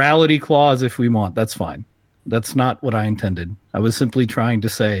morality clause if we want. That's fine. That's not what I intended. I was simply trying to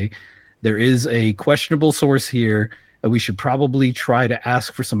say there is a questionable source here, and we should probably try to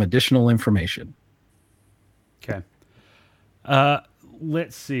ask for some additional information. Okay.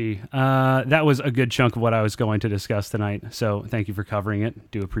 Let's see. That was a good chunk of what I was going to discuss tonight. So thank you for covering it.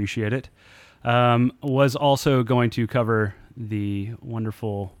 Do appreciate it. Was also going to cover the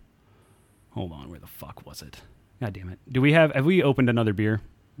wonderful. Hold on. Where the fuck was it? God damn it. Have we opened another beer?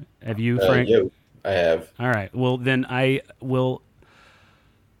 Have you, Frank? Yeah, I have. All right. Well, then I will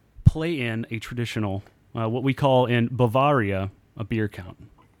play in a traditional, what we call in Bavaria, a beer count.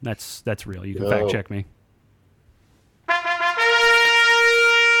 That's real. You can fact check me.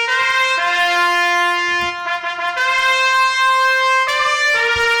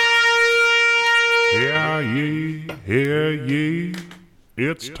 Hear ye,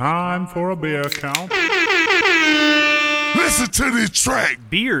 it's time for a beer count. Listen to this track.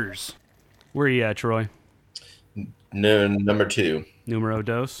 Beers. Where are you at, Troy? No, number 2. Numero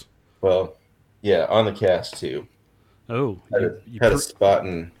dos. Well, yeah, on the cast too. Oh, Had a spot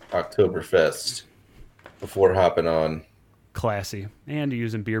in Oktoberfest before hopping on. Classy. And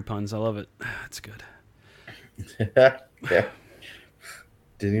using beer puns. I love it. That's good. Yeah.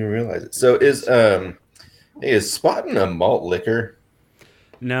 Didn't even realize it. So is Spaten a malt liquor?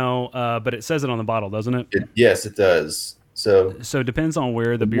 No, but it says it on the bottle, doesn't it? Yes, it does. So it depends on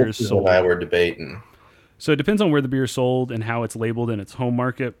where the beer is sold. And I were debating. So it depends on where the beer is sold and how it's labeled in its home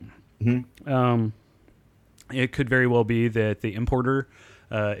market. Mm-hmm. It could very well be that the importer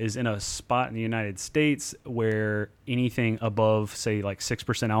is in a spot in the United States where anything above, say, like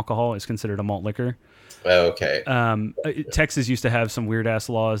 6% alcohol is considered a malt liquor. Okay. Texas used to have some weird ass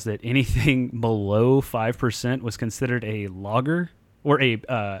laws that anything below 5% was considered a lager, or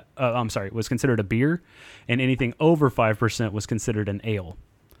was considered a beer, and anything over 5% was considered an ale.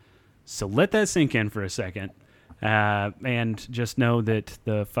 So let that sink in for a second, and just know that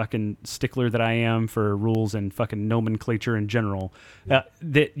the fucking stickler that I am for rules and fucking nomenclature in general,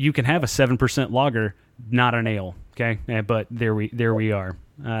 that you can have a 7% lager, not an ale. Okay, but there we are.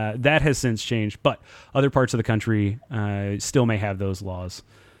 That has since changed, but other parts of the country still may have those laws.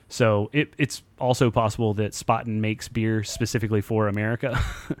 So it's also possible that Spaten makes beer specifically for America.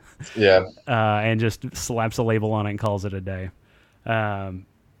 Yeah. And just slaps a label on it and calls it a day.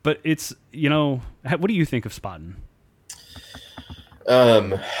 But it's, what do you think of Spaten?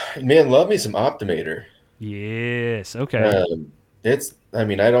 Man, love me some Optimator. Yes. Okay.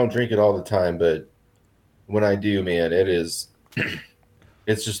 I don't drink it all the time, but when I do, man, it's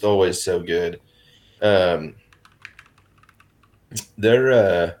just always so good.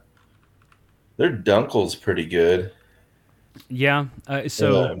 Their Dunkel's pretty good. Yeah.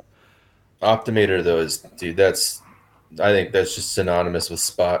 So Optimator though is, dude, I think that's just synonymous with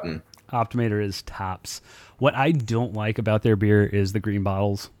Spaten. Optimator is tops. What I don't like about their beer is the green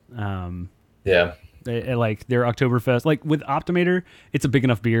bottles. Yeah. Like their Oktoberfest, like with Optimator, it's a big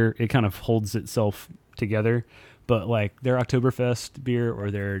enough beer, it kind of holds itself together. But like their Oktoberfest beer or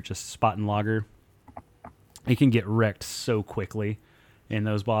their just Spaten Lager, it can get wrecked so quickly in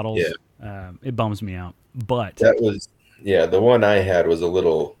those bottles. Yeah. It bums me out. But the one I had was a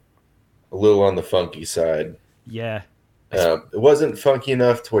little on the funky side. Yeah. It wasn't funky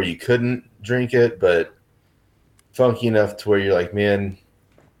enough to where you couldn't drink it, but funky enough to where you're like, man,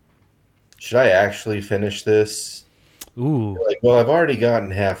 should I actually finish this? Ooh. You're like, well, I've already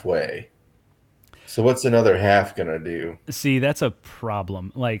gotten halfway. So what's another half gonna do? See, that's a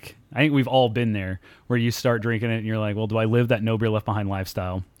problem. Like, I think we've all been there where you start drinking it and you're like, well, do I live that no beer left behind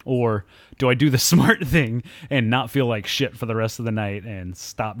lifestyle? Or do I do the smart thing and not feel like shit for the rest of the night and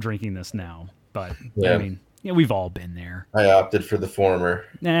stop drinking this now? But, Yeah. I mean, yeah, we've all been there. I opted for the former.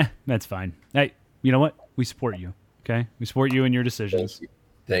 Nah, that's fine. Hey, you know what? We support you, okay? We support you in your decisions.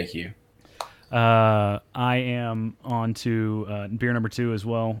 Thank you. I am on to beer number 2 as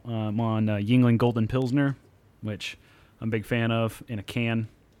well. I'm on Yingling Golden Pilsner, which I'm a big fan of in a can.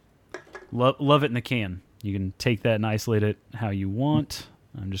 Love it in the can. You can take that and isolate it how you want.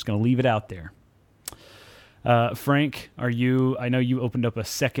 I'm just going to leave it out there. Frank, I know you opened up a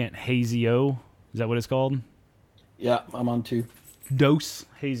second Hazy O. Is that what it's called? Yeah, I'm on 2. Dose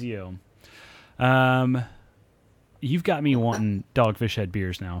Hazy O. You've got me wanting Dogfish Head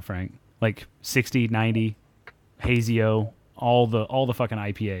beers now, Frank. Like 60, 90, Hazy O, all the fucking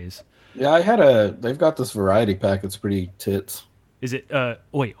IPAs. Yeah, they've got this variety pack. It's pretty tits. Is it,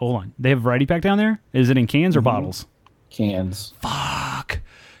 wait, hold on. They have a variety pack down there? Is it in cans or bottles? Cans. Fuck.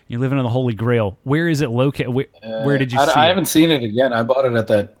 You're living on the Holy Grail. Where is it located? Where did you see it? I haven't seen it again. I bought it at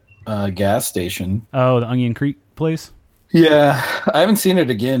that gas station. Oh, the Onion Creek place? Yeah, I haven't seen it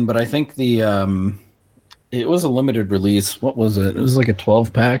again, but I think it was a limited release. What was it? It was like a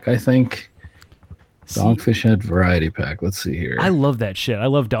 12-pack, I think. Dogfish Head variety pack. Let's see here. I love that shit. I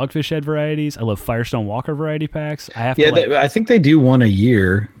love Dogfish Head varieties. I love Firestone Walker variety packs. I think they do one a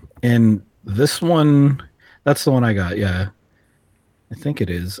year, and this one, that's the one I got. Yeah, I think it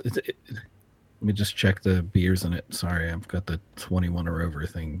is. Let me just check the beers in it. Sorry, I've got the 21 or over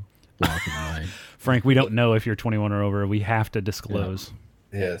thing blocking my. Frank, we don't know if you're 21 or over. We have to disclose.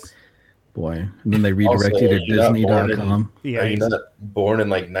 Yeah. Yes. Boy, and then they redirect you to Disney.com. Yeah, are you not born in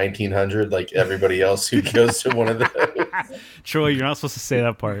like 1900 like everybody else who goes to one of those? Troy, you're not supposed to say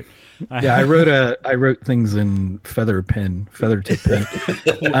that part. Yeah, I wrote things in feather tip pen.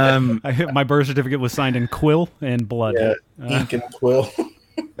 My birth certificate was signed in quill and blood. Yeah, ink and quill.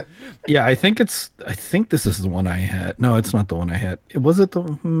 Yeah, I think this is the one I had. No, it's not the one I had. Was it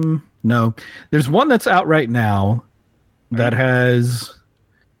the? No, there's one that's out right now that has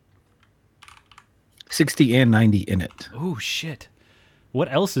 60 and 90 in it. Oh shit! What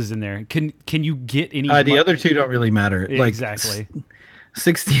else is in there? Can you get any? The other two don't really matter. Like, exactly.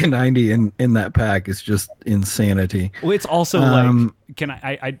 60 and 90 in that pack is just insanity. Well, it's also like, can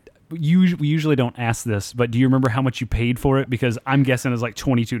we usually don't ask this, but do you remember how much you paid for it? Because I'm guessing it's like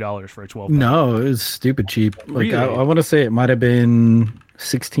 $22 for a 12 pack. No, it was stupid cheap. Like Really? I want to say it might have been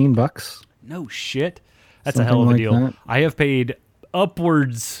 $16. No shit. That's Something a hell of a like deal. that. I have paid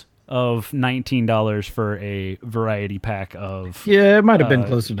upwards of $19 for a variety pack of. Yeah, it might have been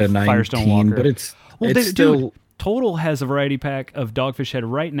closer to Firestone 19, Walker. but it's Dude, still. Total has a variety pack of Dogfish Head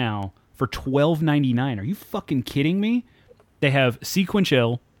right now for $12.99. Are you fucking kidding me? They have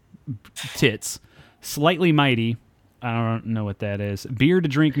Sequential tits, Slightly Mighty. I don't know what that is. Beer to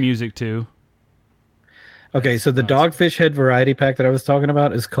drink music to. Okay, so the Dogfish Head variety pack that I was talking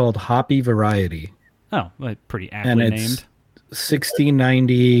about is called Hoppy Variety, Oh, well, pretty and aptly it's named.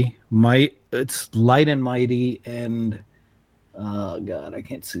 1690. It's light and mighty, and oh god, I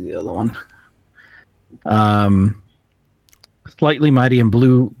can't see the other one. Slightly Mighty and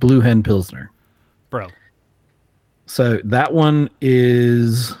Blue Hen Pilsner. Bro. So that one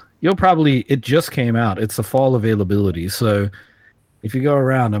is it just came out. It's a fall availability. So if you go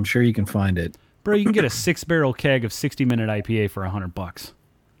around, I'm sure you can find it. Bro, you can get a 6-barrel keg of 60-minute IPA for $100.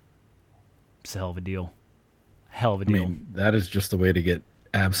 It's a hell of a deal. Hell of a I deal. mean, that is just the way to get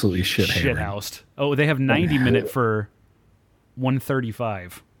absolutely Shithoused. Oh, they have 90-minute for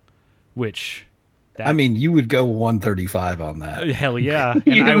 $135, which I mean, you would go 135 on that. Hell yeah. And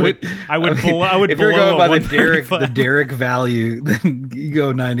You I would if you're blow going by a the Derek value, then you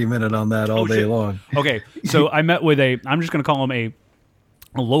go 90-minute on that all day shit. long. Okay, so I met with I'm just going to call him a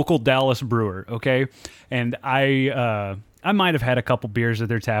local Dallas brewer, okay? And I might have had a couple beers at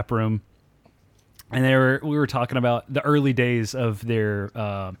their tap room, and we were talking about the early days of their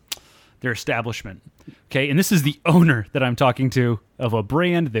establishment, okay? And this is the owner that I'm talking to of a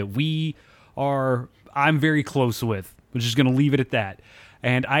brand that I'm very close with. We're just going to leave it at that.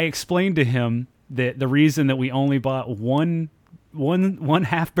 And I explained to him that the reason that we only bought one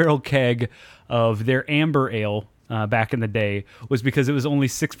half barrel keg of their amber ale back in the day was because it was only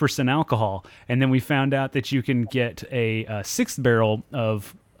 6% alcohol. And then we found out that you can get a sixth barrel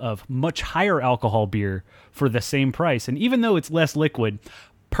of much higher alcohol beer for the same price. And even though it's less liquid,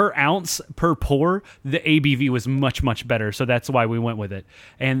 per ounce, per pour, the ABV was much, much better. So that's why we went with it.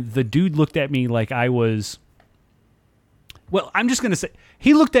 And the dude looked at me like I was... Well, I'm just going to say...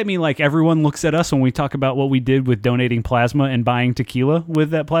 He looked at me like everyone looks at us when we talk about what we did with donating plasma and buying tequila with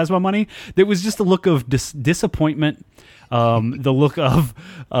that plasma money. There was just a look of disappointment, the look of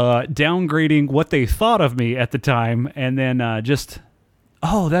downgrading what they thought of me at the time, and then just...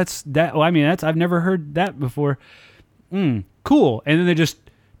 Oh, that's... that. Well, I mean, I've never heard that before. Cool. And then they just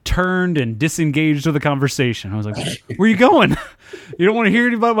turned and disengaged with the conversation. I was like, where are you going? You don't want to hear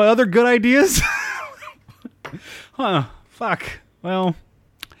any about my other good ideas? Huh. Fuck. Well,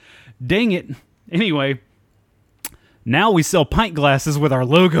 dang it. Anyway, now we sell pint glasses with our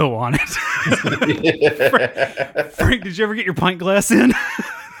logo on it. Frank, did you ever get your pint glass in?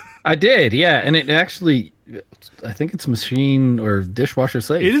 I did, yeah. And it actually... I think it's machine or dishwasher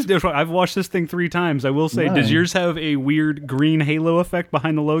safe. It is dishwasher. I've washed this thing 3 times. I will say, does yours have a weird green halo effect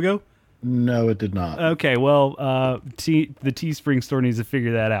behind the logo? No, it did not. Okay, well, the Teespring store needs to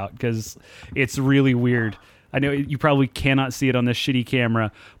figure that out because it's really weird. I know you probably cannot see it on this shitty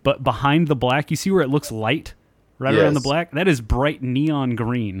camera, but behind the black, you see where it looks light? Right around the black? That is bright neon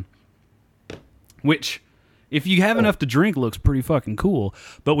green, which... If you have enough to drink, looks pretty fucking cool.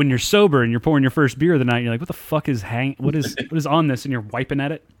 But when you're sober and you're pouring your first beer of the night, you're like, "What the fuck is what is on this?" And you're wiping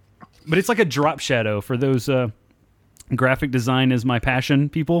at it. But it's like a drop shadow for those graphic design is my passion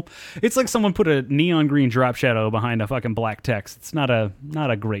people. It's like someone put a neon green drop shadow behind a fucking black text. It's not a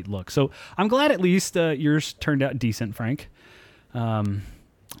great look. So I'm glad at least yours turned out decent, Frank. I'm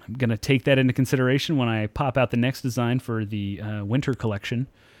gonna take that into consideration when I pop out the next design for the winter collection.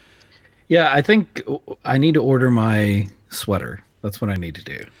 Yeah, I think I need to order my sweater. That's what I need to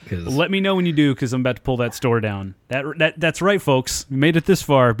do. Let me know when you do, because I'm about to pull that store down. That's right, folks. We made it this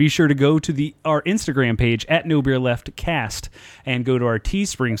far. Be sure to go to our Instagram page at NoBeerLeftCast and go to our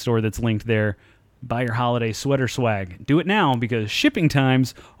Teespring store that's linked there. Buy your holiday sweater swag. Do it now because shipping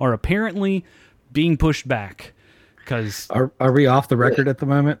times are apparently being pushed back. Because are we off the record at the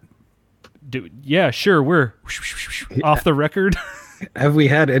moment? Yeah, sure. We're off the record. Have we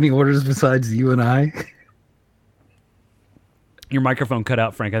had any orders besides you and I? Your microphone cut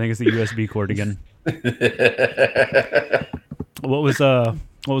out, Frank. I think it's the USB cord again. What was the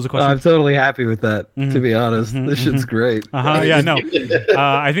question? I'm totally happy with that, to be honest. This shit's great. Yeah, no.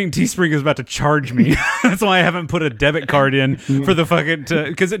 I think Teespring is about to charge me. That's why I haven't put a debit card in for the fucking...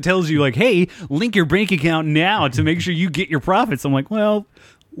 Because it tells you, like, hey, link your bank account now to make sure you get your profits. I'm like, well...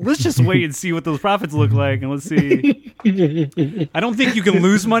 Let's just wait and see what those profits look like, and let's see. I don't think you can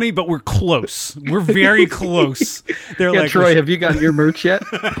lose money, but we're close. We're very close. They're like, Troy, have you got your merch yet?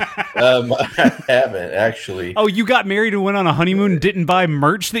 I haven't actually. Oh, you got married and went on a honeymoon and didn't buy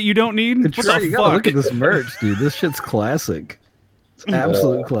merch that you don't need? What Troy, the you fuck? gotta look at this merch, dude. This shit's classic. It's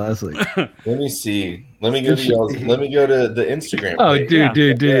absolute classic. Let me see. Let me go to the Instagram. Oh, page.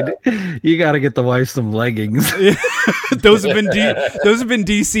 dude. You got to get the wife some leggings. Those have been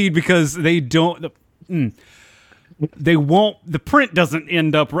DC'd because they don't. They won't. The print doesn't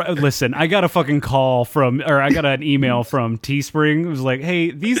end up. Listen, I got a fucking call I got an email from Teespring. It was like, "Hey,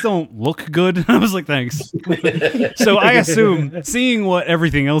 these don't look good." I was like, "Thanks." So I assume, seeing what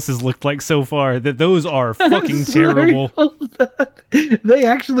everything else has looked like so far, that those are fucking terrible. They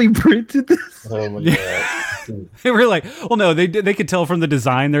actually printed this. Oh my god. They were like, "Well, no, they could tell from the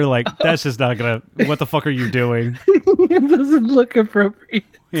design. They're like, that's just not gonna. What the fuck are you doing?" It doesn't look appropriate.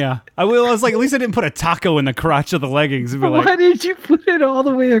 Yeah, I was like, at least I didn't put a taco in the crotch of the leggings. Why did you put it all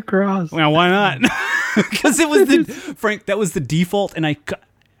the way across? Well, why not? Because it was Frank. That was the default, and I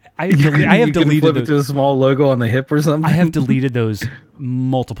have deleted flip those. it to a small logo on the hip or something. I have deleted those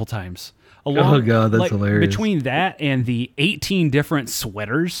multiple times. Along, Oh, God, that's hilarious. Between that and the 18 different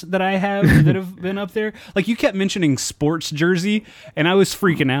sweaters that I have that have been up there, like you kept mentioning sports jersey, and I was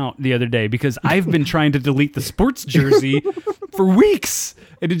freaking out the other day because I've been trying to delete the sports jersey for weeks,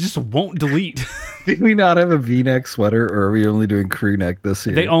 and it just won't delete. Do we not have a V-neck sweater, or are we only doing crew neck this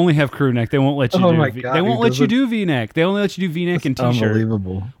year? They only have crew neck. They won't let you Oh do. my God, they won't he let you doesn't- do V-neck. They only let you do V-neck and T-shirt.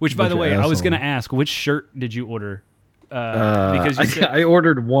 Unbelievable. Which, by the Bunch way, of I was going to assholes. ask, which shirt did you order? Because you said, I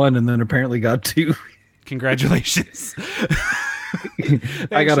ordered one and then apparently got two. congratulations.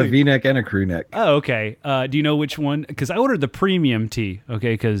 I got a Actually- V-neck and a crew neck. Oh, okay. Do you know which one? Because I ordered the premium tee.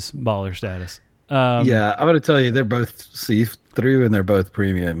 Okay, because baller status. Yeah, I'm gonna tell you, they're both see-through and they're both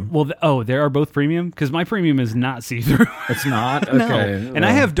premium. Well, they are both premium because my premium is not see-through. It's not No. okay. And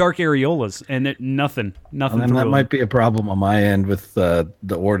I have dark areolas, and nothing And then through that them. might be a problem on my end with the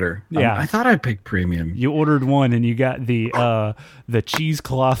order. Yeah. I thought I picked premium. You ordered one, and you got the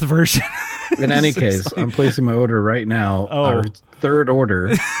cheesecloth version. In any So case, it's like- I'm placing my order right now. Oh. Our third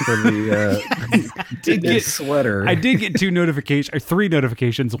order for the did get- sweater. I did get three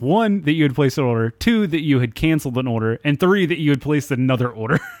notifications. One, that you had placed an order. Two, that you had canceled an order. And three, that you had placed another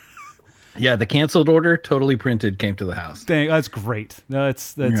order. Yeah, the canceled order, totally printed, came to the house. Dang, that's great.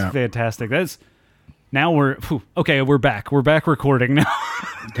 That's Yeah. fantastic. Now we're back. We're back recording now.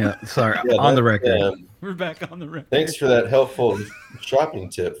 Yeah, sorry, Yeah, on the that, record. We're back on the record. Thanks for that helpful shopping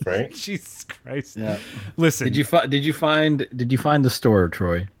tip, Frank. Jesus Christ. Yeah. Listen. Did you find the store,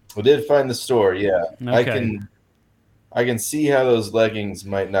 Troy? We did find the store. Yeah, Okay. I can see how those leggings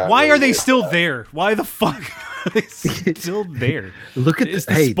might not. Why really are they work. still there? Why the fuck are they still there? Look at Is this.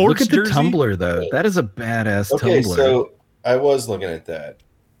 the Hey, sports look at the jersey? tumbler though. That is a badass Okay, tumbler. so I was looking at that.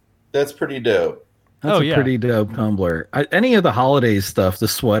 That's pretty dope. That's Oh, a yeah. pretty dope tumbler. Any of the holidays stuff, the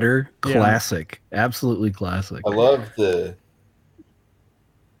sweater, Yeah. classic, absolutely classic. I love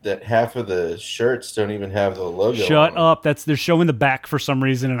that half of the shirts don't even have the logo. Shut on up. They're showing the back for some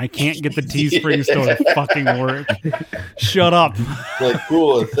reason, and I can't get the Teespring store to fucking work. Shut up. them. Like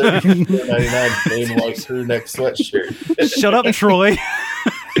cool, a $34.99 plain white crew neck sweatshirt. Shut up, Troy.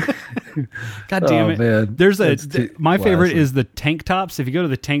 God damn Oh, it. man. There's That's too my favorite classic. is the tank tops. If you go to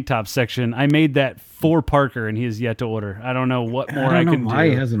the tank top section, I made that for Parker and he has yet to order. I don't know what more I, I don't can know why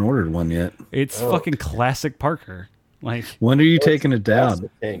he do. hasn't ordered one yet. It's Oh. fucking classic Parker. Like When are you taking it That's down?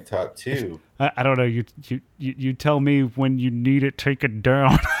 the tank top too. I don't know. You tell me when you need it. Take it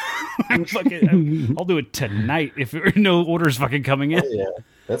down. I'll do it tonight if no orders fucking coming in. Oh, yeah,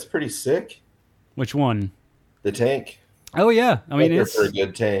 that's pretty sick. Which one? The tank. Oh yeah. I mean Looking it's for a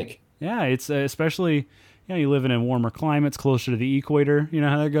good tank. yeah. It's especially you living in warmer climates closer to the equator. You know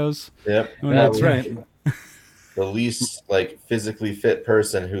how that goes. Yep. Well, That's Probably right. The least like physically fit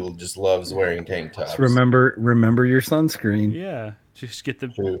person who just loves wearing tank tops. Just remember your sunscreen. Yeah. Just get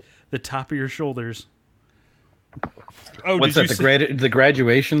True. the top of your shoulders. Oh, What's did that? you The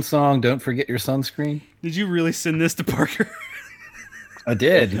graduation song? Don't forget your sunscreen. Did you really send this to Parker? I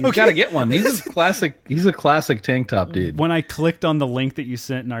did. You Okay. gotta get one. He's a classic. He's a classic tank top dude. When I clicked on the link that you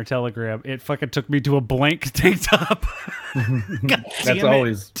sent in our Telegram, it fucking took me to a blank tank top. God damn it,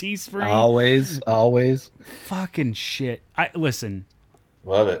 always- Teespring. Always. Fucking shit. Listen.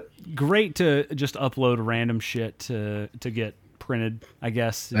 Love it. Great to just upload random shit to get printed. I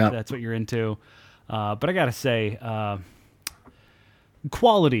guess Yeah. if that's what you're into. But I gotta say,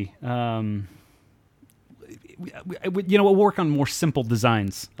 quality. We'll work on more simple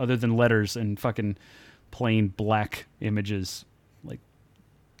designs other than letters and fucking plain black images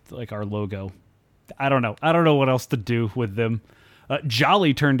like our logo. I don't know what else to do with them.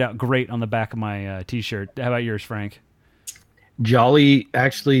 Jolly turned out great on the back of my t-shirt. How about yours, Frank? Jolly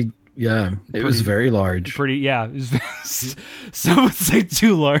actually, yeah, it was Pretty- very large. Pretty, yeah. It was, some would say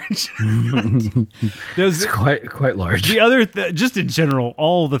too large. Those, It's quite large. the other, just in general,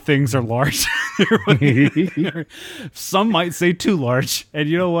 all the things are large. Some might say too large, and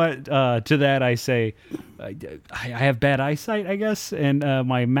you know what? To that, I say, I have bad eyesight, I guess, and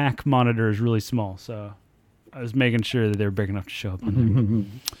my Mac monitor is really small, so I was making sure that they were big enough to show up on there.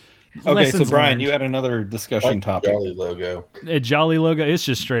 Okay, so Lessons Brian, learned. you had another discussion Like topic. Jolly logo. A Jolly logo. It's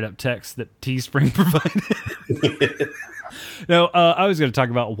just straight up text that Teespring provided. No, I was going to talk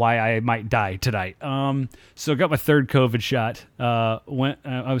about why I might die tonight. So I got my third COVID shot. I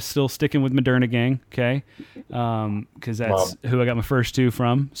was still sticking with Moderna gang, okay, because that's who I got my first two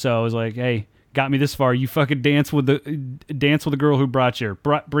from. So I was like, hey, got me this far. You fucking dance with the girl who brought you.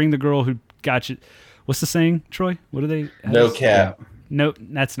 Bring the girl who got you. What's the saying, Troy? What do they? No cap. No,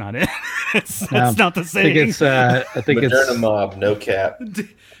 that's not it. That's not the I saying. think it's. I think Moderna it's. mob. No cap.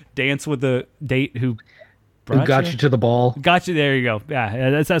 Dance with the date who Who got you to the ball? Got you. There you go.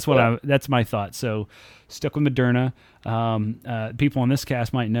 Yeah, that's what that's my thought. So stuck with Moderna. People on this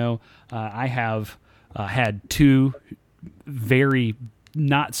cast might know I have had 2 very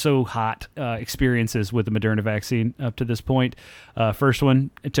not so hot experiences with the Moderna vaccine up to this point. First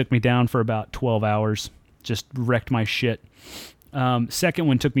one, it took me down for about 12 hours. Just wrecked my shit. Second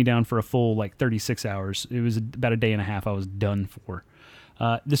one took me down for a full 36 hours. It was about a day and a half I was done for.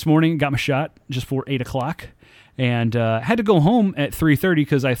 This morning, got my shot just before 8 o'clock, and had to go home at 3:30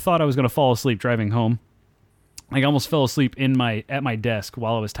 because I thought I was going to fall asleep driving home. I almost fell asleep at my desk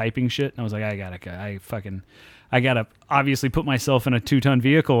while I was typing shit, and I was like, I gotta obviously put myself in a 2-ton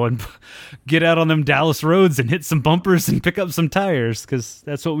vehicle and get out on them Dallas roads and hit some bumpers and pick up some tires because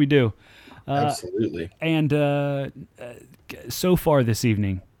that's what we do. Absolutely. And so far this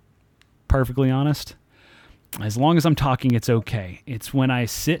evening, perfectly honest, as long as I'm talking, it's okay. It's when I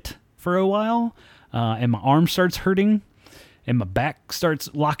sit for a while and my arm starts hurting and my back starts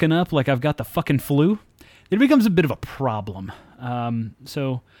locking up like I've got the fucking flu, it becomes a bit of a problem.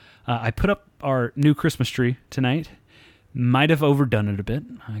 So I put up our new Christmas tree tonight. Might have overdone it a bit.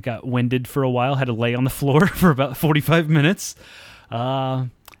 I got winded for a while, had to lay on the floor for about 45 minutes. And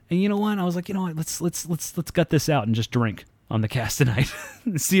you know what? I was like, you know what? Let's gut this out and just drink on the cast tonight.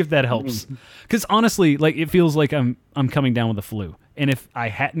 See if that helps. Because honestly, it feels like I'm coming down with the flu. And if I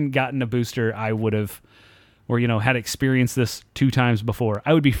hadn't gotten a booster, I would have, or had experienced this 2 times before,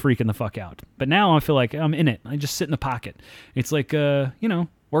 I would be freaking the fuck out. But now I feel like I'm in it. I just sit in the pocket. It's like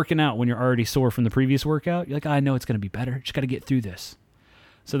working out when you're already sore from the previous workout. You're like, I know it's going to be better. Just got to get through this.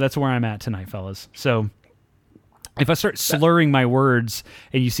 So that's where I'm at tonight, fellas. So if I start slurring my words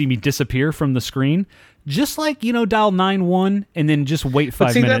and you see me disappear from the screen, just dial 9-1 and then just wait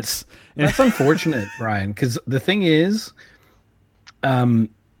 5 minutes. That's unfortunate, Brian, because the thing is, I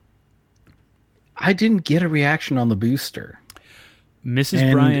didn't get a reaction on the booster.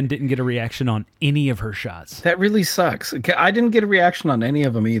 Mrs. Bryan didn't get a reaction on any of her shots. That really sucks. I didn't get a reaction on any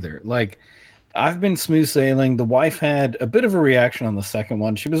of them either. I've been smooth sailing. The wife had a bit of a reaction on the second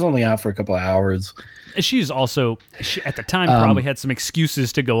one. She was only out for a couple of hours. She's also, at the time, probably had some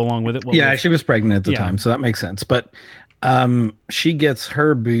excuses to go along with it. She was pregnant at the time, so that makes sense. But she gets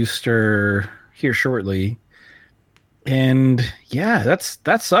her booster here shortly. And yeah,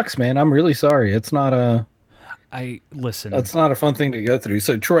 that sucks, man. I'm really sorry. It's not a... listen. That's not a fun thing to go through.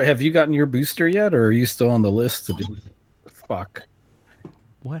 So, Troy, have you gotten your booster yet, or are you still on the list to do? Fuck.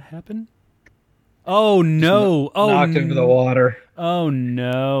 What happened? Oh no! Knocked into the water. Oh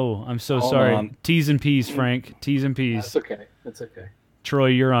no! I'm so sorry. On. T's and P's, Frank. T's and P's. That's okay. That's okay. Troy,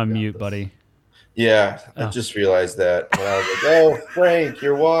 you're on mute, buddy. Yeah, I just realized that when I was like, "Oh, Frank,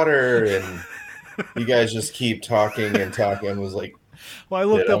 your water," and you guys just keep talking and talking. I was like, well, I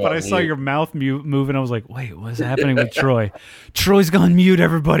looked up and I saw your mouth move, and I was like, "Wait, what's happening with Troy? Troy's gone mute.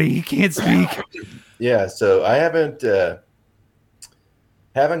 Everybody, he can't speak." Yeah, so I haven't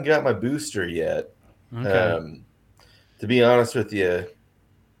got my booster yet. Okay. To be honest with you,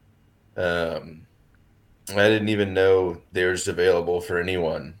 I didn't even know theirs available for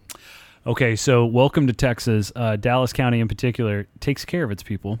anyone. Okay, so welcome to Texas. Dallas County in particular takes care of its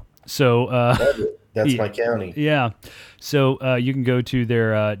people. So that's my county. Yeah. So you can go to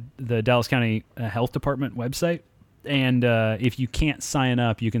their the Dallas County Health Department website, and if you can't sign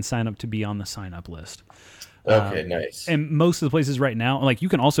up, you can sign up to be on the sign up list. Okay, nice. And most of the places right now, you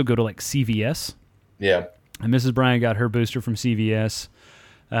can also go to CVS. Yeah. And Mrs. Bryan got her booster from CVS.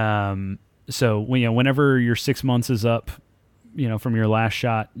 So whenever your 6 months is up, from your last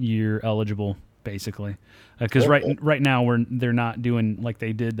shot, you're eligible basically. Because right now they're not doing like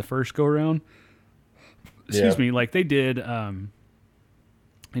they did the first go around. Excuse me, like they did.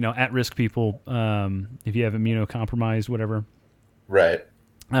 At-risk people, if you have immunocompromised, whatever. Right.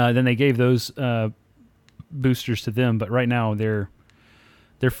 Then they gave those boosters to them, but right now they're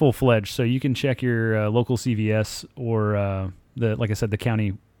full-fledged. So you can check your local CVS or like I said, the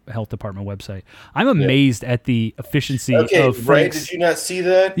county health department website. I'm amazed at the efficiency of Frank's. Right? Did you not see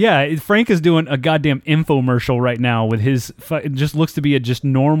that? Yeah, Frank is doing a goddamn infomercial right now with his. It just looks to be a just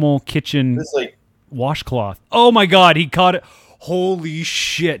normal kitchen washcloth. Oh my God, he caught it! Holy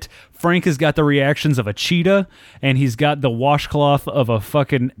shit! Frank has got the reactions of a cheetah, and he's got the washcloth of a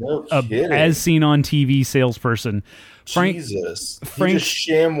fucking as seen on TV salesperson. Frank, Jesus, Frank he just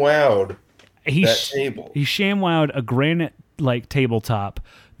sham-wowed that table. He sham-wowed a granite tabletop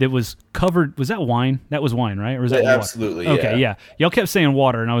that was covered. Was that wine? That was wine, right? Or was that water? Absolutely? Okay, yeah. Y'all kept saying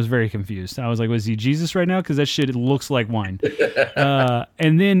water, and I was very confused. I was like, "Was he Jesus right now?" Because that shit looks like wine.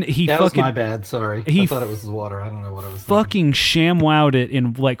 And then that was my bad. Sorry, I thought it was water. I don't know what I was. Fucking sham-wowed it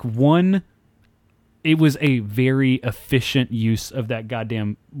in one it was a very efficient use of that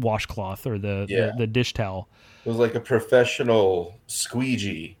goddamn washcloth or the dish towel. It was like a professional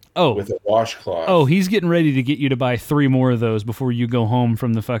squeegee with a washcloth. Oh, he's getting ready to get you to buy 3 more of those before you go home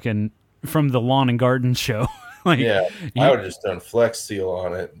from the lawn and garden show. Like, yeah, I would have just done Flex Seal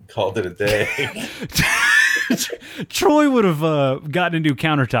on it and called it a day. Troy would have gotten a new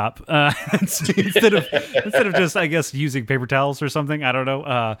countertop instead of just, I guess, using paper towels or something. I don't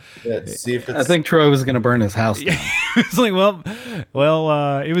know. See if it's... I think Troy was going to burn his house down. It's like, well,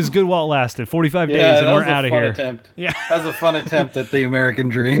 it was good while it lasted. 45 days and we're out of here. Attempt. Yeah, that was a fun attempt at the American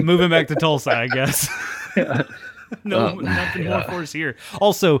dream. Moving back to Tulsa, I guess. Nothing more for us here.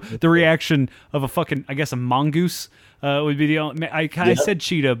 Also, the reaction of a mongoose would be the only. I said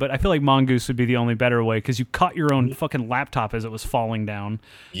cheetah, but I feel like mongoose would be the only better way because you caught your own fucking laptop as it was falling down.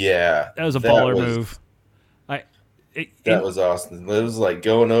 Yeah, that was a baller move. That was awesome. It was like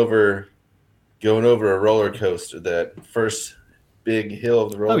going over a roller coaster. That first big hill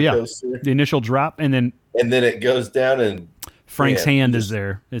of the roller coaster. The initial drop, and then it goes down, and Frank's hand is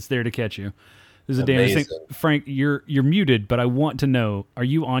there. It's there to catch you. This is a damn thing. Frank, you're muted, but I want to know: are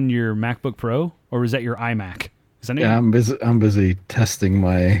you on your MacBook Pro or was that your iMac? Yeah, I'm busy testing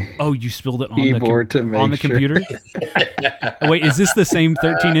my. Oh, you spilled it on keyboard the computer. Wait, is this the same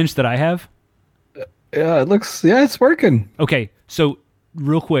 13-inch that I have? Yeah, it looks. Yeah, it's working. Okay, so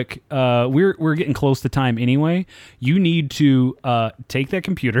real quick, we're getting close to time anyway. You need to take that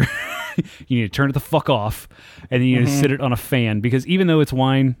computer. You need to turn it the fuck off, and then you need to sit it on a fan because even though it's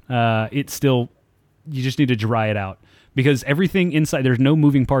wine, it's still. You just need to dry it out because everything inside. There's no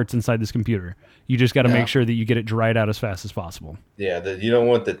moving parts inside this computer. You just got to make sure that you get it dried out as fast as possible. Yeah, you don't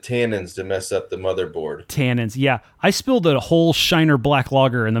want the tannins to mess up the motherboard. Tannins, yeah. I spilled a whole Shiner Black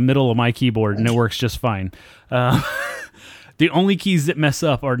Lager in the middle of my keyboard, and it works just fine. The only keys that mess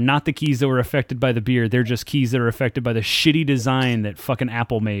up are not the keys that were affected by the beer. They're just keys that are affected by the shitty design that fucking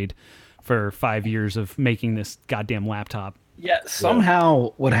Apple made for 5 years of making this goddamn laptop. Yeah,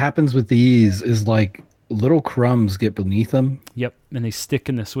 somehow what happens with these is like little crumbs get beneath them. Yep, and they stick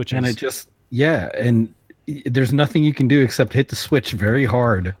in the switches. And it just, and there's nothing you can do except hit the switch very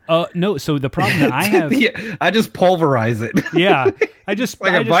hard. No, so the problem that I have... I just pulverize it. Yeah, I just...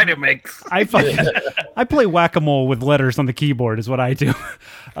 like a Vitamix. I play whack-a-mole with letters on the keyboard is what I do.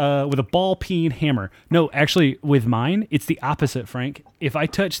 With a ball-peen hammer. No, actually, with mine, it's the opposite, Frank. If I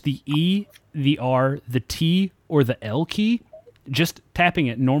touch the E, the R, the T, or the L key, just tapping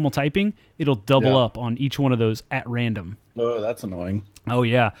it, normal typing, it'll double up on each one of those at random. Oh, that's annoying. Oh,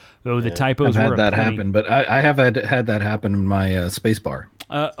 yeah. Oh, the typos I've had that happen, but I have had that happen in my space bar.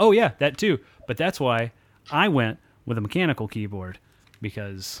 Oh, yeah, that too. But that's why I went with a mechanical keyboard,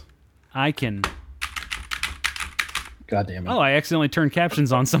 because I can... God damn it. Oh, I accidentally turned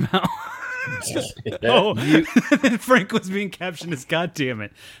captions on somehow. Frank was being captioned as God damn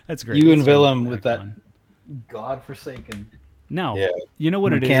it. That's great. You and Willem with that godforsaken... No, you know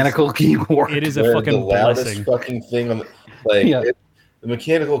what mechanical keyboard. It is a fucking the loudest blessing. Fucking thing on the the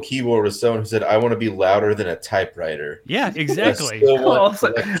mechanical keyboard was someone who said, "I want to be louder than a typefriter." Yeah, exactly. I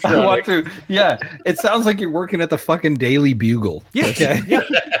want to. Yeah, it sounds like you're working at the fucking Daily Bugle. Yeah, okay. Yeah.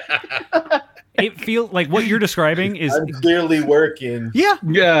 It feels like what you're describing is I'm clearly working. Yeah.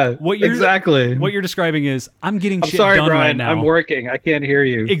 What you're describing is I'm getting shit sorry, done Brian, right now. I'm working. I can't hear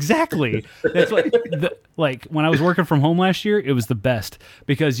you. Exactly. That's what like when I was working from home last year, it was the best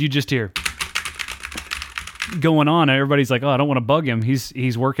because you just hear going on and everybody's like, "Oh, I don't want to bug him.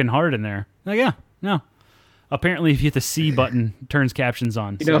 He's working hard in there." Like, yeah. No. Apparently if you hit the C button, it turns captions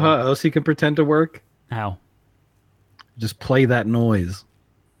on. You know how else you can pretend to work? How? Just play that noise.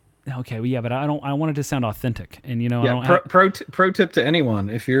 Okay, well, yeah, but I want it to sound authentic, and I don't. Pro tip to anyone: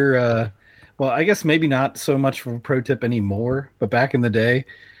 if you're, well, I guess maybe not so much for a pro tip anymore, but back in the day,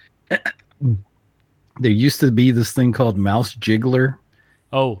 there used to be this thing called Mouse Jiggler.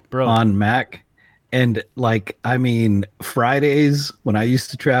 Oh, bro, on Mac, and Fridays when I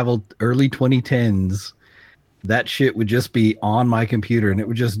used to travel, early 2010s. That shit would just be on my computer and it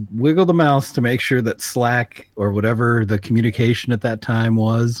would just wiggle the mouse to make sure that Slack or whatever the communication at that time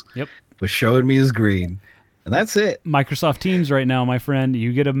was showing me as green. And that's it. Microsoft Teams right now, my friend.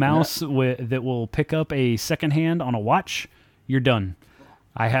 You get a mouse that will pick up a second hand on a watch, you're done.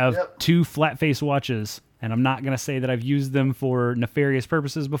 I have 2 flat face watches, and I'm not going to say that I've used them for nefarious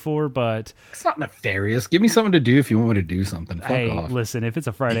purposes before, but... It's not nefarious. Give me something to do if you want me to do something. Fuck off. Listen, if it's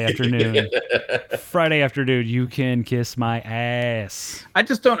a Friday afternoon, you can kiss my ass. I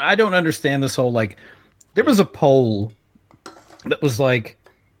don't understand this whole, there was a poll that was like...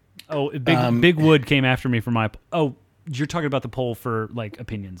 Oh, Big Wood came after me for my... Oh, you're talking about the poll for like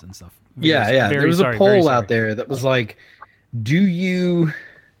opinions and stuff. Yeah. There was a poll out there that was like, do you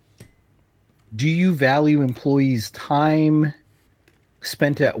value employees' time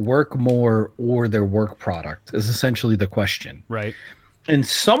spent at work more or their work product is essentially the question. Right. And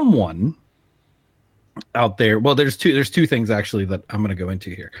someone out there, well, there's two things actually that I'm going to go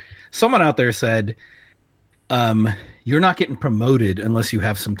into here. Someone out there said, you're not getting promoted unless you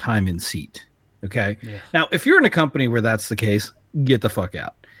have some time in seat. Okay. Yeah. Now, if you're in a company where that's the case, get the fuck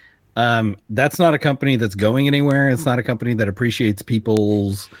out. That's not a company that's going anywhere. It's not a company that appreciates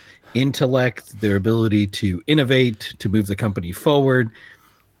people's intellect, their ability to innovate, to move the company forward.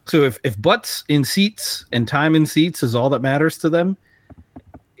 So if butts in seats and time in seats is all that matters to them,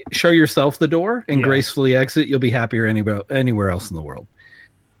 show yourself the door and gracefully exit. You'll be happier anywhere else in the world.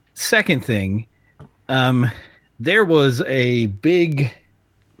 Second thing, there was a big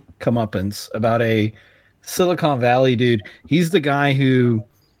comeuppance about a Silicon Valley dude. He's the guy who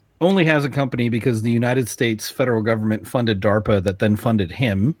only has a company because the United States federal government funded DARPA that then funded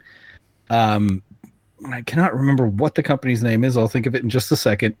him. I cannot remember what the company's name is. I'll think of it in just a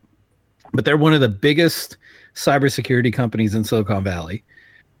second. But they're one of the biggest cybersecurity companies in Silicon Valley.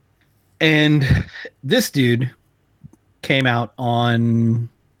 And this dude came out on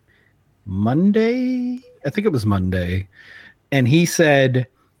Monday. I think it was Monday. And he said,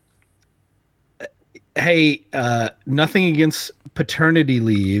 hey, nothing against paternity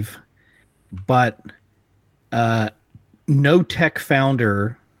leave, but no tech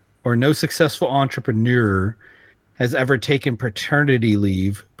founder or no successful entrepreneur has ever taken paternity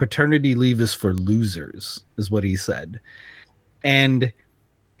leave. Paternity leave is for losers, is what he said. And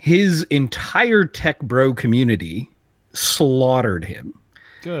his entire tech bro community slaughtered him.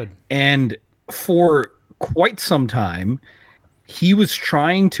 Good. And for quite some time, he was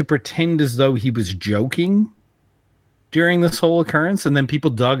trying to pretend as though he was joking during this whole occurrence. And then people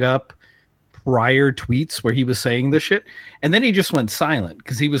dug up prior tweets where he was saying this shit. And then he just went silent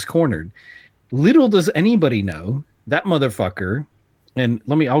because he was cornered. Little does anybody know that motherfucker. And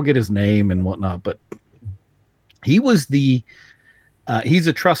I'll get his name and whatnot, but he was he's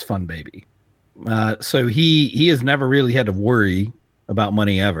a trust fund baby. So he has never really had to worry about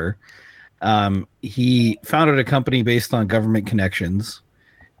money ever. He founded a company based on government connections.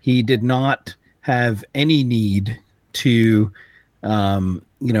 He did not have any need to,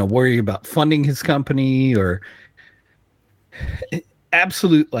 worry about funding his company or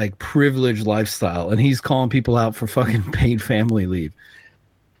absolute like privileged lifestyle. And he's calling people out for fucking paid family leave.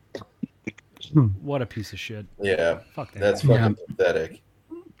 What a piece of shit. Yeah. Fuck that. That's fucking pathetic.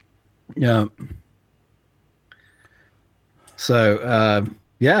 Yeah. So,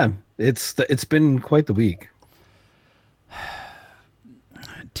 it's been quite the week.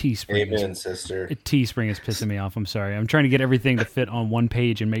 Teespring. Amen, sister. Teespring is pissing me off. I'm sorry. I'm trying to get everything to fit on one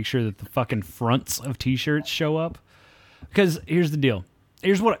page and make sure that the fucking fronts of t-shirts show up. Because here's the deal.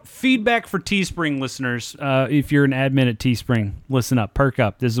 Here's what feedback for Teespring listeners. If you're an admin at Teespring, listen up, perk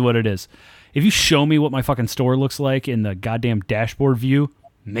up. This is what it is. If you show me what my fucking store looks like in the goddamn dashboard view,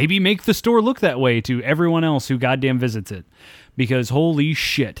 maybe make the store look that way to everyone else who goddamn visits it. Because holy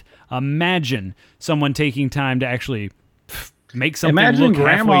shit, imagine someone taking time to actually make something Imagine look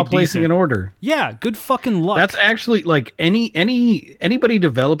grandma halfway placing decent. an order. Yeah, good fucking luck. That's actually like anybody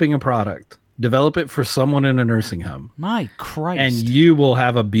developing a product, develop it for someone in a nursing home. My Christ. And you will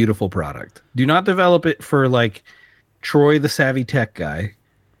have a beautiful product. Do not develop it for like Troy, the savvy tech guy.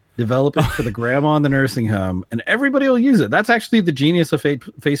 Develop it for the grandma in the nursing home, and everybody will use it. That's actually the genius of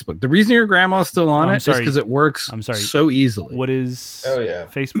Facebook. The reason your grandma's still on it is because it works so easily. What is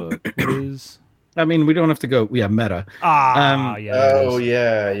Facebook? What is... I mean, we don't have to go. We have Meta. Yeah.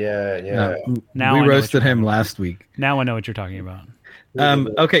 Yeah. Now we roasted him last week. Now I know what you're talking about.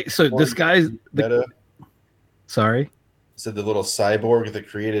 Okay, so this guy's... Meta. Sorry? So the little cyborg that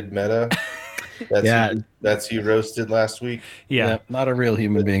created Meta... That's who you roasted last week. Yeah, not a real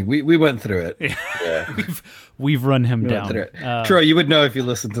human being. We went through it. Yeah, we've run him down. Troy, you would know if you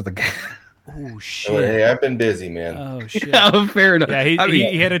listened to the. Oh shit! Hey, I've been busy, man. Oh shit! Oh, fair enough. Yeah,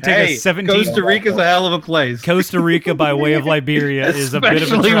 he had to take a 17. Costa Rica's a hell of a place. Costa Rica by way of Liberia is a bit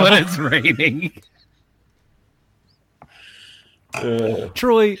of a trouble. When it's raining.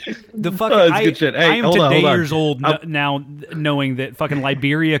 Troy, the fucking good shit. Hey, I am hold today on. years old now, knowing that fucking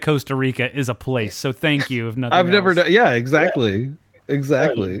Liberia, Costa Rica is a place. So thank you. If nothing, I've else. never done. Yeah, exactly.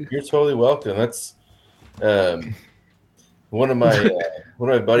 You're totally welcome. That's one of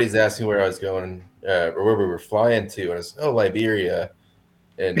my buddies asked me where I was going or where we were flying to, and I was Liberia,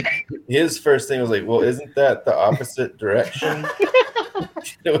 and his first thing was like, well, isn't that the opposite direction?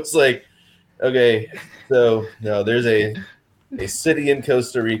 It was like, Okay, so no, there's a city in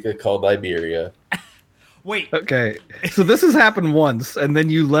Costa Rica called Liberia. Wait. Okay, so this has happened once, and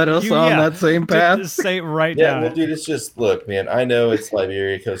then you led us on that same path. Just say it right Yeah, now. well, dude, it's just look, man. I know it's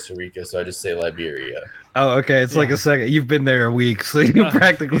Liberia, Costa Rica, so I just say Liberia. Oh, okay. It's like a second. You've been there a week, so you're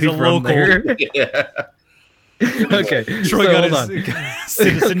practically he's a from local. there. Yeah. Okay. Troy so got hold his on.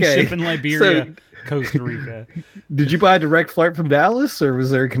 citizenship Okay, in Liberia, so- Costa Rica. Did you buy a direct flight from Dallas, or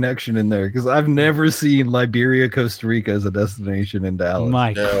was there a connection in there? Because I've never seen Liberia, Costa Rica as a destination in Dallas.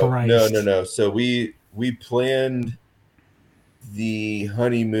 My Christ. No. So we planned the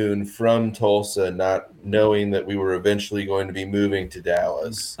honeymoon from Tulsa, not knowing that we were eventually going to be moving to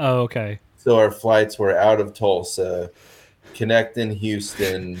Dallas. Oh, okay. So our flights were out of Tulsa, connect in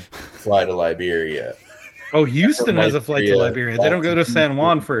Houston, fly to Liberia. Oh, Houston has a flight to Liberia. Liberia. They don't go to San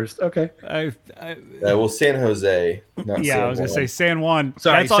Juan first. Okay. Well, San Jose. Not Yeah, San I was gonna Juan. say San Juan.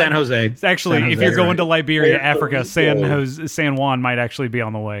 Sorry, That's San all- Jose. It's actually, San if Jose, you're going right. to Liberia, Yeah, Africa, San Juan might actually be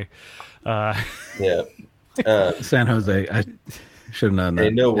on the way. Yeah. San Jose. I should have known that. Hey,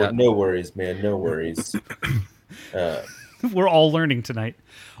 no Yeah. worries, man. No worries. We're all learning tonight.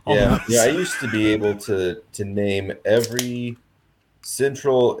 All of us. Yeah. I used to be able to name every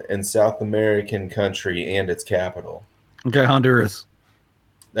Central and South American country and its capital. Okay, Honduras.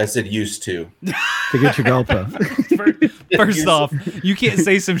 I said used to. Tegucigalpa. First off, you can't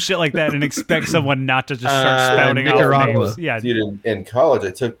say some shit like that and expect someone not to just start spouting off Nicaragua. names. Yeah, Dude, in college,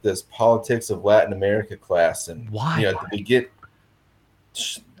 I took this politics of Latin America class, and Why? at the beginning,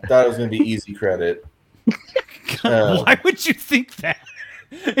 thought it was going to be easy credit. why would you think that?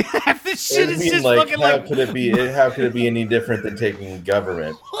 Half this shit I is mean, just like, fucking how like. could it be? How could it be any different than taking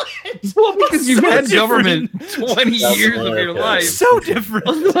government? Well, because you've So had different. government 20 South years of your America. life. So different.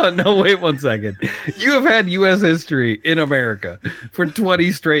 Hold on, no, wait 1 second. You have had U.S. history in America for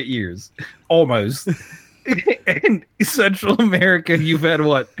 20 straight years, almost. In Central America, you've had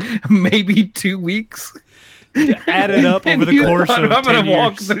what? Maybe 2 weeks. Added up over And the you course thought, of I'm 10 gonna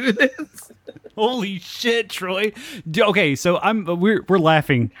walk years. through this. Holy shit, Troy! Okay, so we're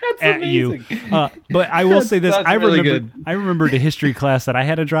laughing at you, amazing. but I will say this: That's I really remember good. I remembered a history class that I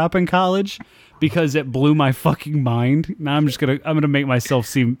had to drop in college because it blew my fucking mind. Now I'm gonna make myself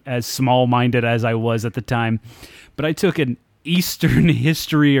seem as small-minded as I was at the time, but I took an Eastern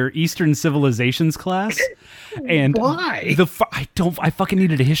history or Eastern civilizations class. And Why? I fucking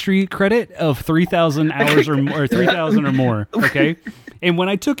needed a history credit of 3,000 hours or more, 3,000 or more. Okay. And when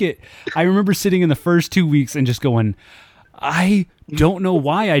I took it, I remember sitting in the first 2 weeks and just going, I don't know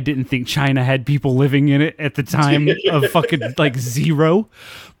why I didn't think China had people living in it at the time of fucking like zero.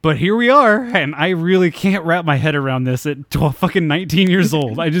 But here we are, and I really can't wrap my head around this at fucking 19 years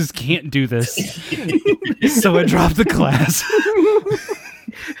old. I just can't do this. So I dropped the class.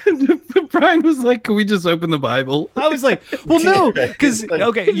 Brian was like, "Can we just open the Bible?" I was like, well, no, because,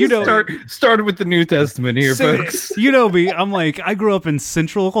 okay, you know. Started with the New Testament here, So, folks. you know me. I'm like, I grew up in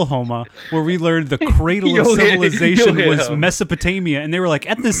central Oklahoma where we learned the cradle of You'll hit- civilization you'll hit was him. Mesopotamia. And they were like,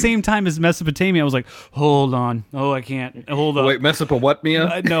 at the same time as Mesopotamia, I was like, hold on. Oh, I can't. Hold on. Wait, mess up a what,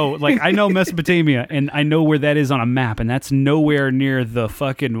 Mia? No, like I know Mesopotamia and I know where that is on a map, and that's nowhere near the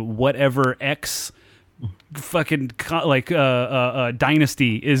fucking whatever X fucking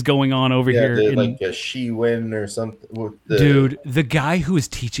dynasty is going on over here. The, in- like a Shiwen or something. With the, Dude, the guy who was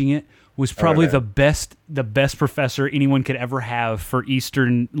teaching it was probably know. the best professor anyone could ever have for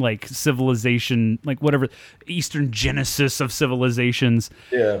Eastern like civilization, like whatever Eastern genesis of civilizations.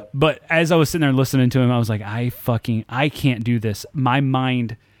 Yeah. But as I was sitting there listening to him, I was like, I can't do this. My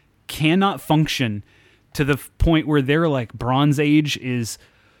mind cannot function to the point where they're like Bronze Age is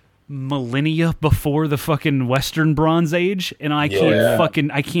millennia before the fucking Western Bronze Age, and I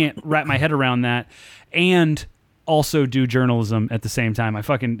can't wrap my head around that and also do journalism at the same time. I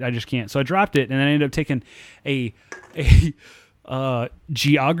just can't. So I dropped it, and then I ended up taking a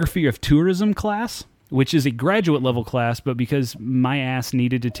geography of tourism class, which is a graduate level class, but because my ass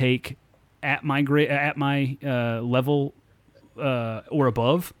needed to take at my level or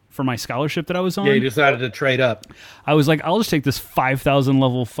above for my scholarship that I was on. Yeah, you decided to trade up. I was like, I'll just take this 5,000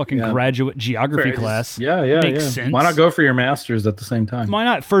 level fucking Yeah. graduate geography class. Makes sense. Why not go for your master's at the same time? Why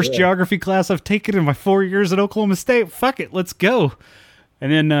not? First geography class I've taken in my 4 years at Oklahoma State. Fuck it, let's go. And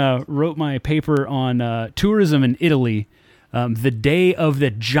then wrote my paper on tourism in Italy. The day of the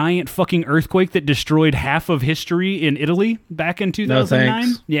giant fucking earthquake that destroyed half of history in Italy back in 2009.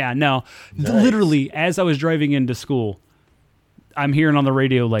 thanks. Yeah, no. Literally, as I was driving into school, I'm hearing on the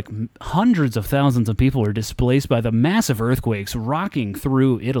radio like hundreds of thousands of people are displaced by the massive earthquakes rocking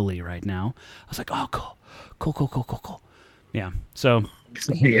through Italy right now. I was like, oh, cool. Yeah. So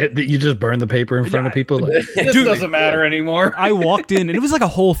Yeah, you just burn the paper in front of people. Like, this Dude, doesn't matter anymore. I walked in and it was like a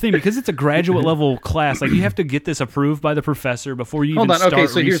whole thing because it's a graduate level class. Like you have to get this approved by the professor before you Hold even on. start Okay,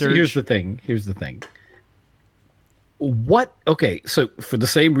 so research. here's the thing. Here's the thing. What? Okay, so for the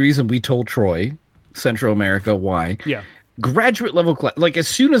same reason we told Troy, Central America, why? Yeah. Graduate level class. Like as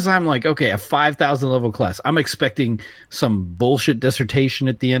soon as I'm like, okay, a 5,000 level class, I'm expecting some bullshit dissertation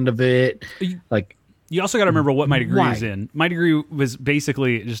at the end of it. Like, You also got to remember what my degree Why? is in. My degree was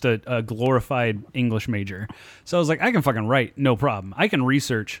basically just a glorified English major. So I was like, I can fucking write, no problem. I can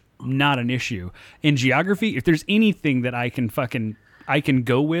research, not an issue. In geography, if there's anything that I can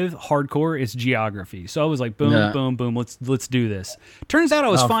go with hardcore, it's geography. So I was like, boom, Yeah. boom, boom. Let's do this. Turns out I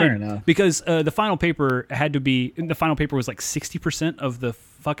was Oh, fair fine enough. because the final paper was like 60% of the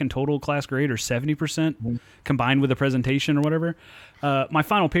fucking total class grade or 70% combined with the presentation or whatever. My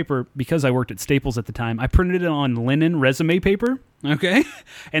final paper, because I worked at Staples at the time, I printed it on linen resume paper, okay?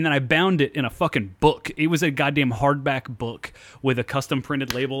 And then I bound it in a fucking book. It was a goddamn hardback book with a custom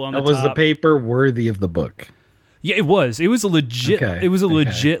printed label on the was the top. paper worthy of the book? Yeah, it was. It was a legit. Okay, It was a okay.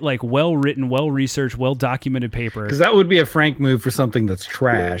 legit, like, well written, well researched, well documented paper. Because that would be a frank move for something that's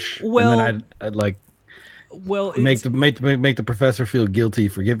trash. Well, and then I'd like Well, make it's- the professor feel guilty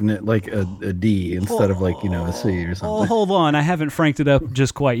for giving it like a D instead of like a C or Oh, something. hold on. I haven't franked it up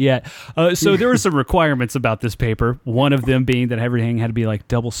just quite yet. So there were some requirements about this paper. One of them being that everything had to be like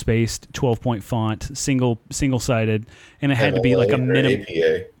double spaced, 12-point font, single sided, and it had to be like a MLA or minimum.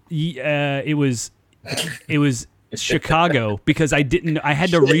 APA. It was Chicago because I had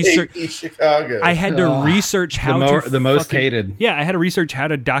to research. Chicago. I had to research how the most fucking- hated. Yeah, I had to research how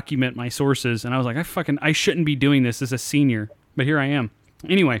to document my sources, and I was like, I shouldn't be doing this as a senior, but here I am.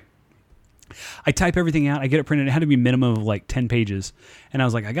 Anyway, I type everything out. I get it printed. It had to be minimum of like 10 pages, and I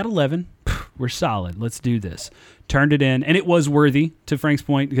was like, I got 11. We're solid. Let's do this. Turned it in, and it was worthy, to Frank's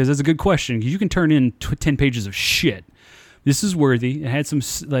point, because that's a good question. Because you can turn in 10 pages of shit. This is worthy. It had some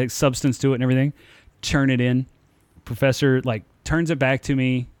like substance to it and everything. Turn it in. Professor like turns it back to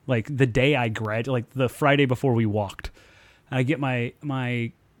me like the day I graduated, like the Friday before we walked. I get my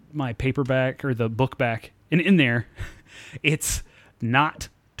paper back or the book back, and in there, it's not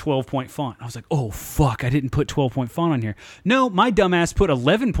 12-point font. I was like, oh fuck, I didn't put 12-point font on here. No, my dumbass put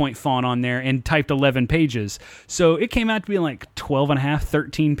 11-point font on there and typed 11 pages. So it came out to be like 12 and a half,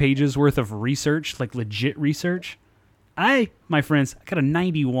 13 pages worth of research, like legit research. My friends, I got a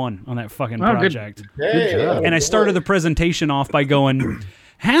 91 on that fucking Oh, good. project. Hey, job. And I started the presentation off by going,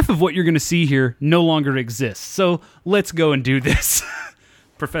 half of what you're going to see here no longer exists. So let's go and do this.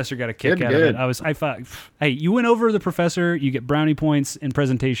 Professor got a kick Good, out of good. it. I thought, hey, you went over the professor, you get brownie points in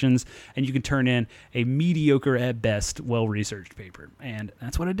presentations, and you can turn in a mediocre at best, well-researched paper. And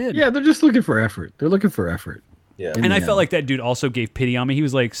that's what I did. Yeah, they're just looking for effort. They're looking for effort. Yeah. And I Yeah. felt like that dude also gave pity on me. He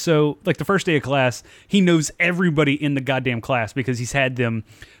was like, so, like, the first day of class, he knows everybody in the goddamn class because he's had them,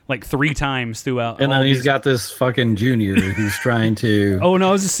 like, 3 times throughout. And all then he's these- got this fucking junior who's trying to Oh, no,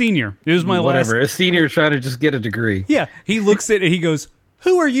 I was a senior. It was my whatever. last. A senior trying to just get a degree. Yeah, he looks at it and he goes,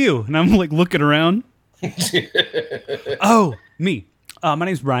 who are you? And I'm, like, looking around. Oh, me. My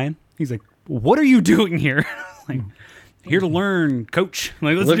name's Brian. He's like, what are you doing here? Like, here to learn, coach.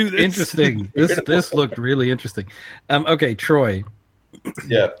 Like, let's Looked do this. interesting. This looked really interesting. Okay, Troy,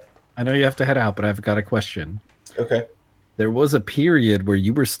 Yeah. I know you have to head out, but I've got a question. Okay. There was a period where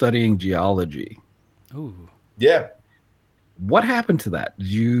you were studying geology. Ooh. Yeah. What happened to that?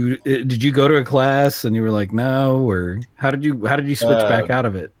 Did you go to a class and you were like, no, or how did you switch back out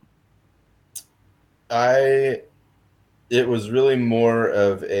of it? It was really more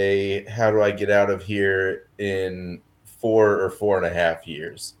of a how do I get out of here in 4 or 4.5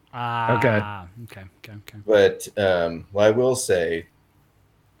 years. Okay. But I will say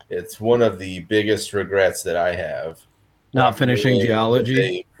it's one of the biggest regrets that I have. Not finishing With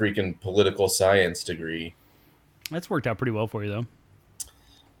geology? a freaking political science degree. That's worked out pretty well for you, though.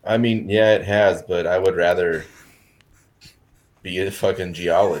 I mean, yeah, it has, but I would rather be a fucking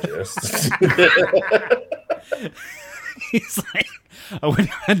geologist. He's like, I would have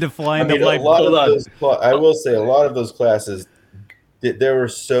had to fly I into mean, life. I will say a lot of those classes, there were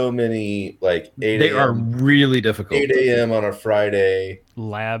so many like 8 They are a.m. really difficult. 8 a.m. on a Friday.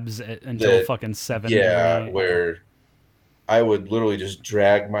 Labs until That- fucking 7. Yeah, right? where I would literally just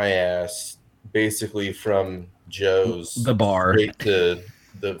drag my ass basically from Joe's The bar. straight to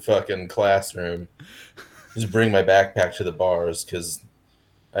the fucking classroom. Just bring my backpack to the bars because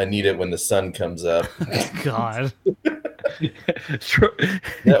I need it when the sun comes up. God.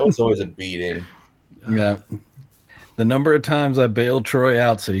 That was always a beating. Yeah. The number of times I bailed Troy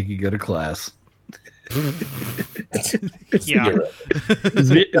out so he could go to class. Yeah.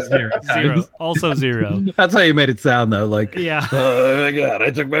 Zero. Zero. Also zero. That's how you made it sound, though. Like, Yeah. oh my god,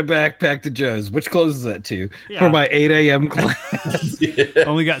 I took my backpack to Joe's. Which closes that to Yeah. for my 8 a.m. class. Yeah.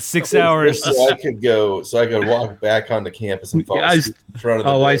 Only got 6 hours. So I could walk back onto campus and fall Yeah, asleep in front of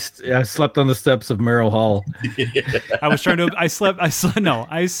the I slept on the steps of Merrill Hall. I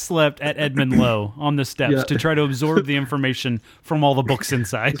slept at Edmund Lowe on the steps Yeah. to try to absorb the information from all the books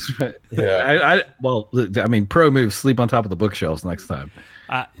inside. Yeah. I mean, pro move, sleep on top of the bookshelves next time.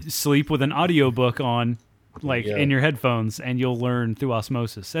 Sleep with an audiobook on, like Yeah. in your headphones, and you'll learn through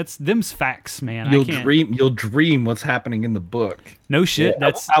osmosis. That's them's facts, man. You'll I can't. dream what's happening in the book. No shit. Yeah.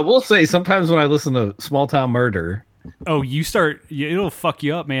 That's I will say sometimes when I listen to Small Town Murder, it'll fuck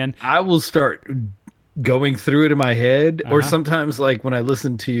you up, man. I will start going through it in my head, or Uh-huh. sometimes like when I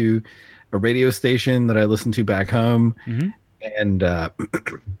listen to a radio station that I listen to back home, Mhm. and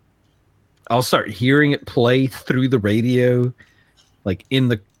I'll start hearing it play through the radio, like in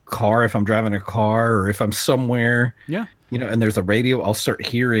the car if I'm driving a car, or if I'm somewhere, Yeah. and there's a radio, I'll start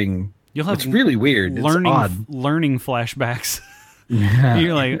hearing. You'll have It's really weird. It's odd. learning flashbacks. Yeah.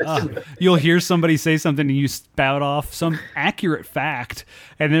 You're like, you'll hear somebody say something and you spout off some accurate fact,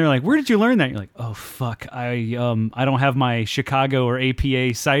 and they're like, "Where did you learn that?" You're like, "Oh fuck, I don't have my Chicago or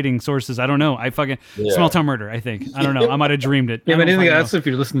APA citing sources. I don't know. I fucking Yeah. Small Town Murder. I think I don't know. I might have dreamed it. Yeah, I but don't anything fucking that's if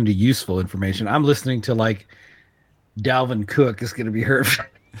you're listening to useful information. I'm listening to like Dalvin Cook is going to be hurt. know.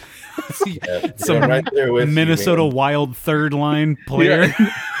 Yeah, Some I'm right there with you, Minnesota man. Wild third line player.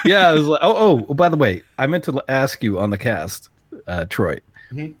 Yeah, I was like, oh, by the way, I meant to ask you on the cast, Troy.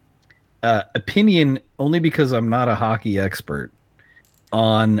 Mhm. Opinion only because I'm not a hockey expert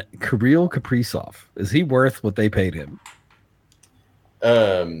on Kirill Kaprizov. Is he worth what they paid him?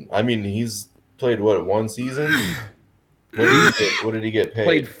 I mean, he's played one season? What did he get paid?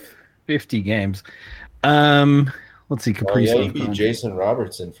 Played 50 games. Let's see, Oh, yeah, he Kaprizov. beat Jason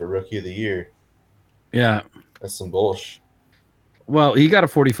Robertson for Rookie of the Year. Yeah. That's some bullshit. Well, he got a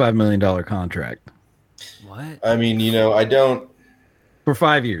 $45 million contract What? I mean, I don't for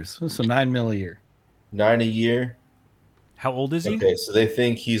 5 years, so $9 million a year. 9 a year. How old is he? Okay, so they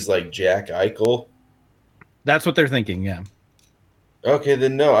think he's like Jack Eichel. That's what they're thinking. Yeah. Okay,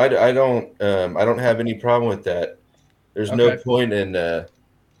 then no, I don't have any problem with that. There's no Okay. point in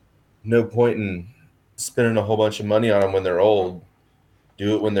spending a whole bunch of money on them when they're old.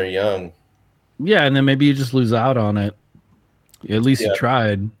 Do it when they're young. Yeah, and then maybe you just lose out on it. At least you Yeah.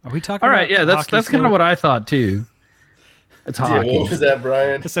 tried. Are we talking? All right, about yeah, that's hockey kind still? of what I thought too. It's Yeah, hockey. what was that,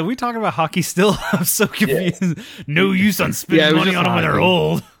 Brian? So we talking about hockey still? I'm so confused. No use on spending Yeah, it was money just on them when they're hockey.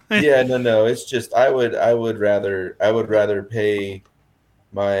 old. Yeah, no. It's just I would rather pay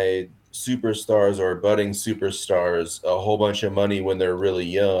my superstars or budding superstars a whole bunch of money when they're really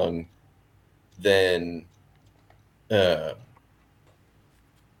young than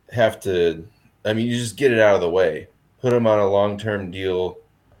have to. I mean, you just get it out of the way. Put them on a long-term deal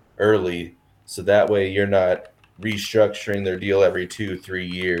early, so that way you're not restructuring their deal every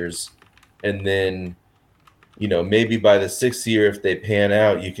 2-3 years, and then maybe by the 6th year, if they pan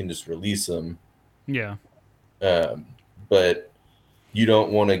out, you can just release them. Yeah. But you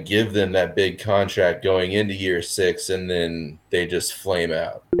don't want to give them that big contract going into year 6, and then they just flame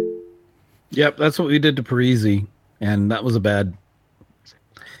out. Yep, that's what we did to Parisi, and that was a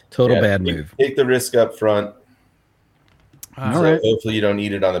total Yeah, bad take- move. Take the risk up front. Uh, All So right. hopefully you don't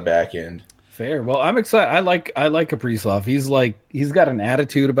need it on the back end. Fair. Well, I'm excited. I like Kaprizov. He's got an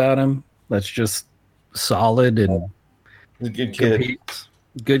attitude about him that's just solid and He's a good kid. competes.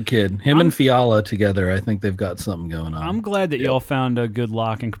 Good kid. Him and Fiala together, I think they've got something going on. I'm glad that y'all found a good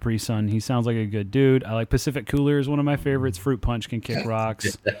lock in Capri Sun. He sounds like a good dude. I like Pacific Cooler is one of my favorites. Fruit Punch can kick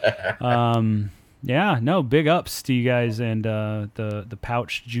rocks. Yeah, no, big ups to you guys and the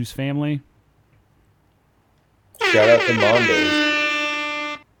Pouch Juice family. Shout out to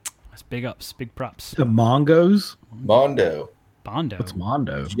Mondo. That's big ups, big props. The Mongos? Mondo. Bondo. What's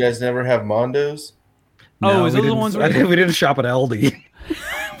Mondo? Did you guys never have Mondos? Oh, is we those the didn't- ones where we didn't shop at Aldi.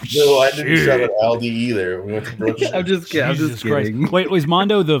 No, I didn't shop at Aldi either. We went to Brooks. I'm just kidding. I'm Jesus just Christ. kidding. Wait, was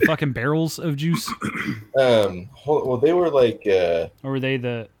Mondo the fucking barrels of juice, Well, they were like, or were they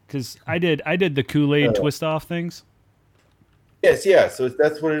the? Because I did the Kool-Aid twist off things. yes, yeah. So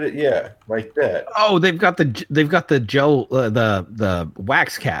that's what it is. Yeah, like that. Oh, they've got the gel, the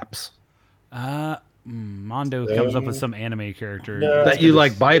wax caps Mondo comes up with some anime character. No. that you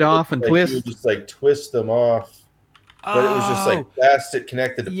like bite off and Like, twist. you would just like twist them off, but it was just like plastic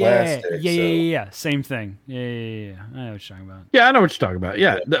connected to plastic. Yeah. Same thing. Yeah. I know what you're talking about. Yeah, I know what you're talking about.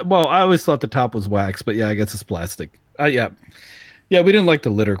 Yeah. Well, I always thought the top was wax, but yeah, I guess it's plastic. Yeah. We didn't like the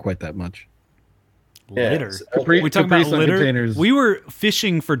litter quite that much. Litter. Capri, We talking Capri about Sun litter? containers. We were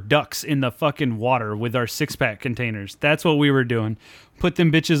fishing for ducks in the fucking water with our 6-pack containers. That's what we were doing. Put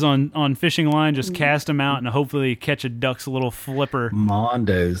them bitches on fishing line, just cast them out, and hopefully catch a duck's little flipper.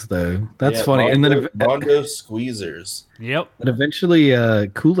 Mondos though. That's Yeah, funny. And then Mondo squeezers. Yep. and eventually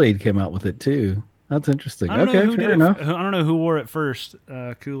Kool-Aid came out with it too. That's interesting. I don't know Okay, who fair did enough. it. I don't know who wore it first,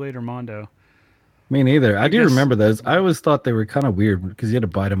 Kool-Aid or Mondo. Me neither. I do guess- remember those. I always thought they were kind of weird because you had to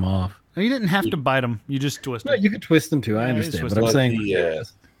bite them off. You didn't have to bite them. You just twist No, them. you could twist them too. I Yeah, you just understand, twist but I'm But saying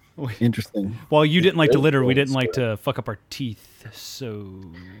the, interesting. Well, you didn't like to litter. We Those didn't like to fuck up our teeth. So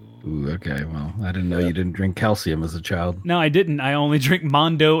Ooh, okay. Well, I didn't know you didn't drink calcium as a child. no, I didn't. I only drink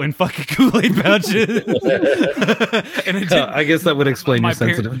Mondo and fucking Kool-Aid pouches. And it didn't, I guess that would explain your par-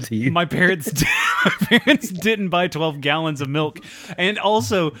 sensitive teeth. My parents, my parents didn't buy 12 gallons of milk, and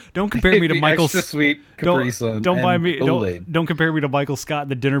also don't compare me to The Michael. extra sweet Capri Sun. Don't buy and me. Kool-Aid. Don't compare me to Michael Scott in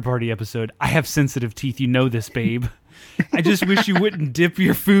the dinner party episode. I have sensitive teeth. You know this, babe. I just wish you wouldn't dip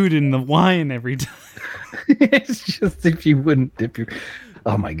your food in the wine every time. It's just if you wouldn't dip your.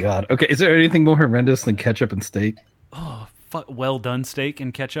 Oh my god. Okay, is there anything more horrendous than ketchup and steak? Oh, fuck, well done steak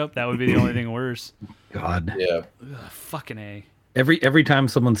and ketchup. That would be the only thing worse. God. yeah. Fucking A. Every time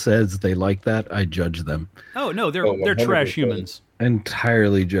someone says they like that, I judge them. Oh no, they're Oh, they're trash 100%. humans.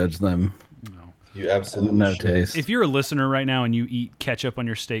 Entirely judge them. You absolutely No should. taste. If you're a listener right now and you eat ketchup on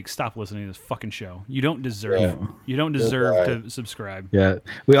your steak, stop listening to this fucking show. You don't deserve. Yeah. You don't deserve Goodbye. to subscribe. Yeah,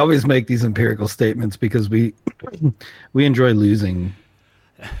 we always make these empirical statements because we enjoy losing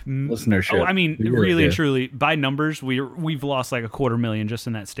listenership. Oh, I mean, We really and do. truly, by numbers, we've lost like 250,000 just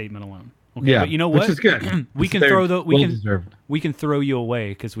in that statement alone. Okay, Yeah, but you know what? which is good. we It's can very throw the we can well-deserved. we can throw you away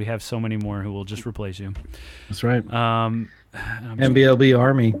because we have so many more who will just replace you. That's right. I'm MBLB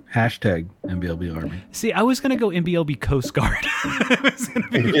Army hashtag MBLB Army. See, I was gonna go NBLB Coast Guard. It was gonna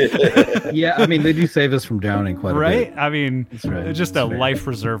be- Yeah, I mean they do save us from drowning quite a right? bit. I mean, That's right. it's just That's a fair. life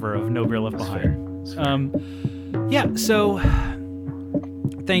preserver of No Beer Left Behind. Yeah. So,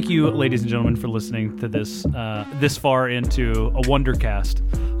 thank you, ladies and gentlemen, for listening to this this far into a Wondercast,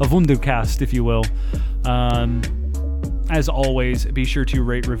 if you will. As always, be sure to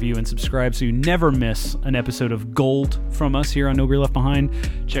rate, review, and subscribe so you never miss an episode of gold from us here on No Beer Left Behind.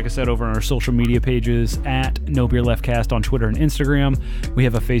 Check us out over on our social media pages at No Beer Left Cast on Twitter and Instagram. We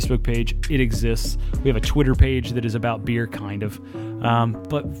have a Facebook page. It exists. We have a Twitter page that is about beer, kind of.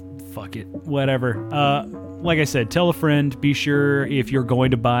 But fuck it. Whatever. Like I said, tell a friend. Be sure if you're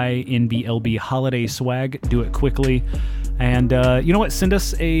going to buy NBLB holiday swag, do it quickly. And you know what? Send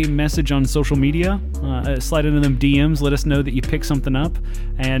us a message on social media. Slide into them DMs. Let us know that you picked something up,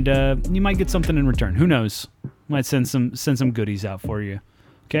 and you might get something in return. Who knows? Might send some goodies out for you.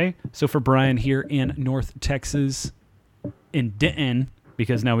 Okay. So for Brian here in North Texas, in Denton,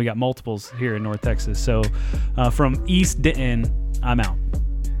 because now we got multiples here in North Texas. So from East Denton, I'm out.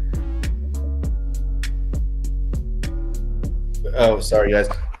 Oh, sorry, guys.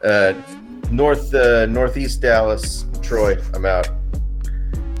 Northeast Dallas, Troy. I'm out.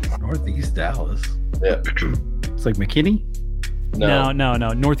 Northeast Dallas. Yeah. It's like McKinney. No. No.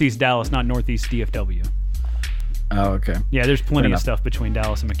 Northeast Dallas, not Northeast DFW. Oh, okay. Yeah, there's plenty of enough. stuff between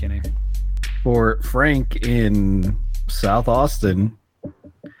Dallas and McKinney. For Frank in South Austin,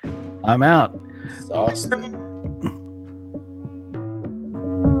 I'm out. Austin.